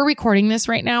we're recording this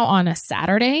right now on a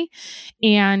Saturday,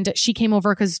 and she came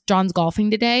over because John's golfing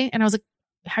today. And I was like,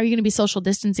 how are you going to be social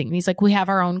distancing? And he's like, we have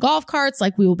our own golf carts.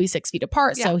 Like we will be 6 feet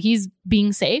apart. Yeah. So he's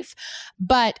being safe.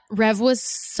 But Rev was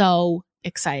so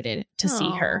excited to see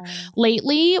her.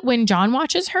 Lately, when John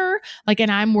watches her, like,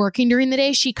 and I'm working during the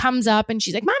day, she comes up and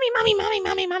she's like, mommy, mommy, mommy,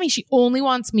 mommy, mommy. She only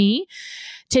wants me.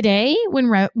 Today,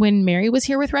 when Mary was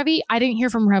here with Revy, I didn't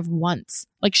hear from Rev once.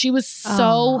 Like she was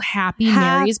so happy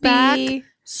Mary's back.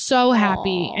 So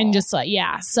happy. And just like,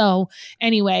 yeah. So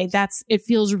anyway, it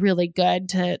feels really good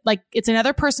to like, it's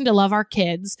another person to love our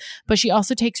kids, but she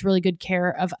also takes really good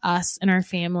care of us and our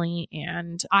family.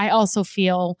 And I also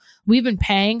feel we've been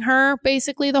paying her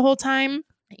basically the whole time,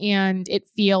 and it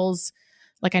feels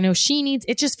like I know she needs,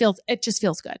 it just feels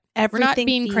good. Everything We're not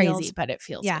being feels, crazy, but it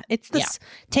feels good. It's this,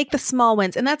 take the small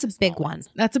wins. And that's a big one.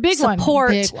 That's a big one.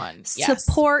 Big one. Yes.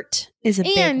 Support is a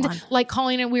big one. And like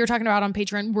Colleen and we were talking about on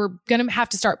Patreon, we're going to have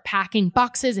to start packing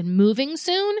boxes and moving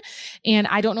soon. And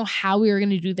I don't know how we are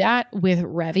going to do that with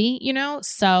Revy, you know?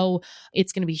 So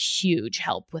it's going to be huge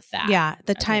help with that. Yeah.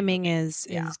 The timing is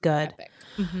good.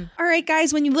 Mm-hmm. All right,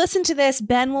 guys, when you listen to this,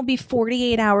 Ben will be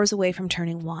 48 hours away from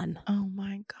turning 1. Oh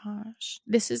my gosh.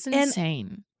 This is insane.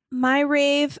 And my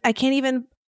rave, I can't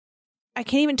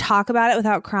even talk about it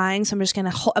without crying. So I'm just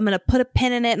going to put a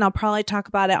pin in it, and I'll probably talk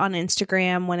about it on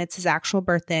Instagram when it's his actual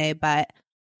birthday, but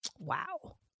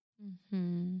wow.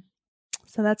 Mm-hmm.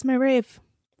 So that's my rave.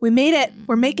 We made it.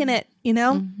 We're making it, you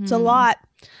know? Mm-hmm. It's a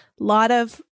lot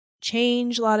of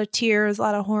change, a lot of tears, a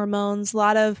lot of hormones, a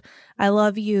lot of I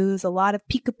love yous, a lot of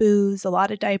peekaboos, a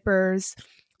lot of diapers,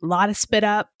 a lot of spit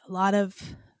up, a lot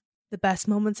of the best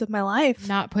moments of my life.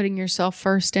 Not putting yourself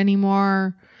first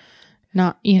anymore.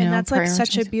 Not, you know, and that's like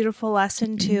such a beautiful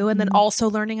lesson too. And then also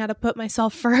learning how to put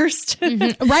myself first.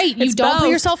 Mm-hmm. Right. You don't put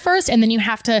yourself first, and then you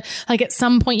have to, like, at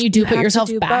some point you put yourself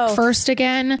back first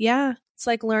again. Yeah. It's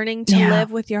like learning to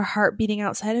live with your heart beating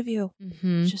outside of you.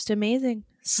 Mm-hmm. It's just amazing.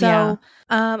 So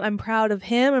I'm proud of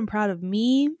him. I'm proud of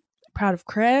me. Proud of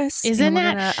Chris. Isn't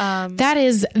that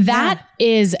that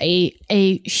is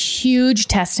a huge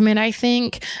testament, I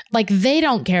think. Like, they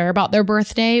don't care about their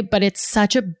birthday, but it's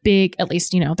such a big, at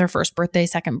least, you know, their first birthday,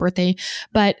 second birthday,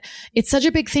 but it's such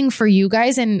a big thing for you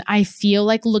guys. And I feel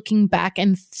like looking back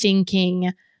and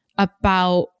thinking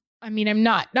about, I mean, I'm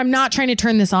not trying to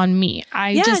turn this on me.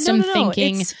 I just am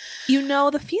thinking, you know,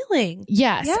 the feeling.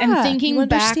 Yes. Yeah, and thinking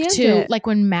back to like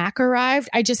when Mac arrived,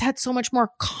 I just had so much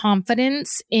more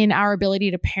confidence in our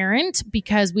ability to parent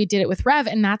because we did it with Rev.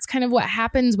 And that's kind of what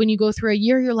happens when you go through a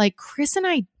year. You're like, Chris and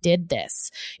I did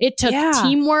this. It took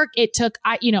teamwork. It took,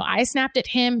 I snapped at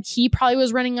him. He probably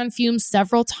was running on fumes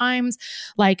several times.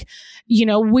 Like, you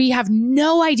know, we have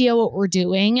no idea what we're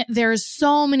doing. There's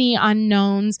so many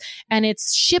unknowns, and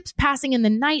it's ships passing in the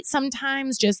night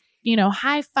sometimes, just, you know,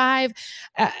 high five.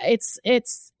 It's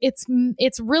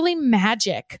really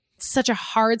magic. It's such a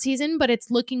hard season, but it's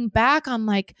looking back on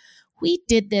like, we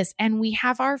did this and we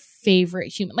have our favorite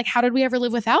human. Like, how did we ever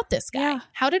live without this guy? Yeah.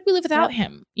 How did we live without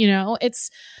him? You know,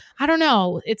 I don't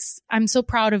know. I'm so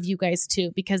proud of you guys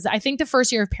too, because I think the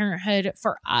first year of parenthood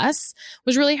for us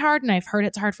was really hard, and I've heard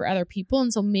it's hard for other people.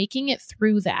 And so making it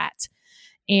through that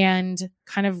and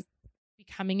kind of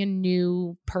becoming a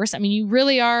new person. I mean, you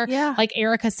really are, like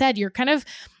Erica said, you're kind of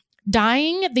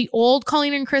dying. The old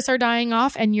Colleen and Chris are dying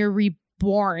off, and you're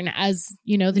reborn as,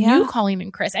 you know, the new Colleen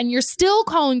and Chris. And you're still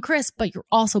calling Chris, but you're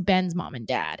also Ben's mom and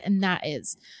dad. And that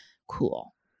is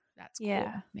cool. That's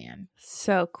cool, man.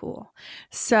 So cool.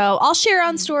 So I'll share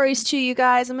on stories too, you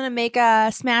guys. I'm going to make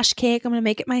a smash cake. I'm going to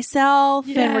make it myself.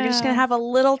 Yeah. And we're just going to have a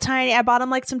little tiny, I bought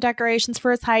him like some decorations for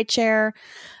his high chair.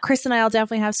 Chris and I will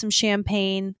definitely have some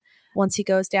champagne once he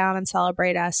goes down and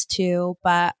celebrate us too.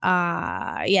 But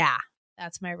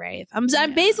that's my rave. I'm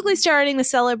basically starting the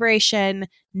celebration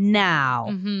now.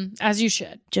 Mm-hmm. As you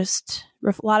should. Just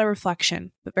a lot of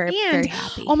reflection, but very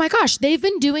happy. Oh my gosh, they've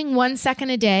been doing 1 second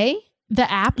a day. The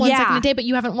app, 1 second a day, but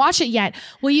you haven't watched it yet.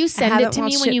 Will you send it to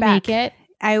me when you make it?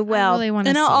 I will. I really want to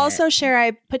see it. And I'll also share,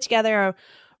 I put together a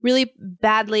really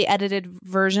badly edited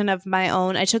version of my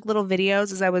own. I took little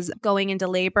videos as I was going into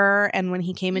labor and when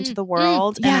he came into the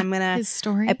world. And I'm going to, his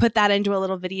story. I put that into a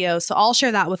little video. So I'll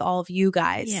share that with all of you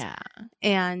guys. Yeah.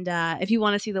 And if you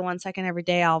want to see the 1 second every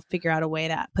day, I'll figure out a way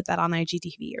to put that on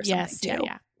IGTV or something too.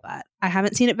 Yeah. But I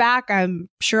haven't seen it back. I'm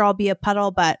sure I'll be a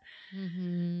puddle, but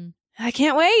I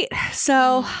can't wait.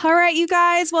 So, all right, you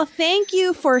guys. Well, thank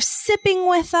you for sipping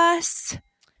with us.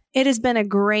 It has been a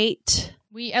great.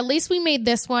 At least we made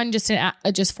this one just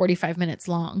 45 minutes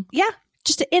long. Yeah,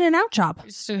 just an in and out job.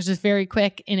 So it was just very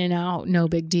quick, in and out, no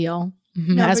big deal.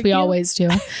 No as big we deal. always do.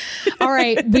 All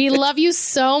right. We love you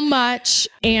so much.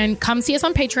 And come see us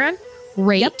on Patreon.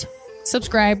 Rate,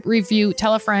 subscribe, review,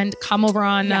 tell a friend, come over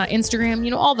on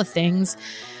Instagram, all the things.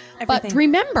 Everything. But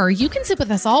remember, you can sit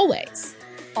with us always.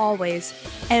 Always.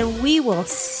 And we will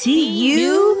see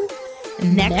you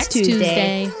next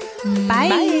Tuesday.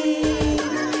 Bye.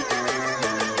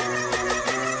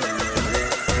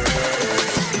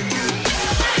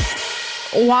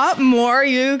 Want more?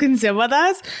 You can sit with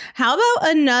us. How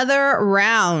about another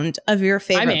round of your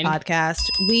favorite podcast?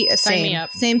 Sign me up.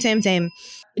 Same.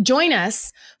 Join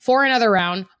us for another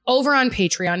round over on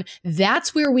Patreon.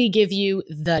 That's where we give you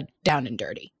the down and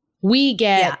dirty. We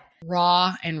get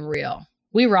raw and real.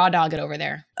 We raw dog it over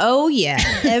there. Oh, yeah.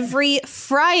 Every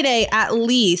Friday, at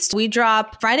least, we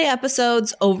drop Friday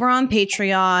episodes over on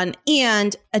Patreon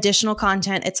and additional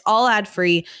content. It's all ad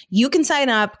free. You can sign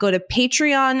up. Go to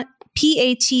Patreon.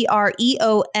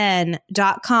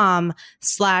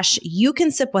 patreon.com/you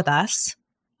can sip with us,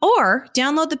 or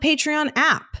download the Patreon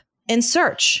app and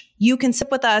search You Can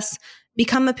Sip With Us.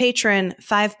 Become a patron.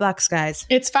 $5, guys.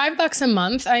 It's $5 a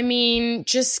month. I mean,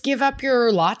 just give up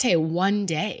your latte one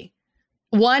day.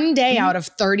 One day out of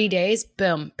 30 days,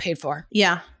 boom, paid for.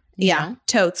 Yeah.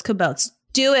 Totes, kabotes.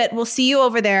 Do it. We'll see you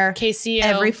over there. KCO.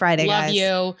 Every Friday, Love guys.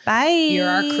 you. Bye. You're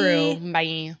our crew.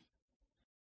 Bye.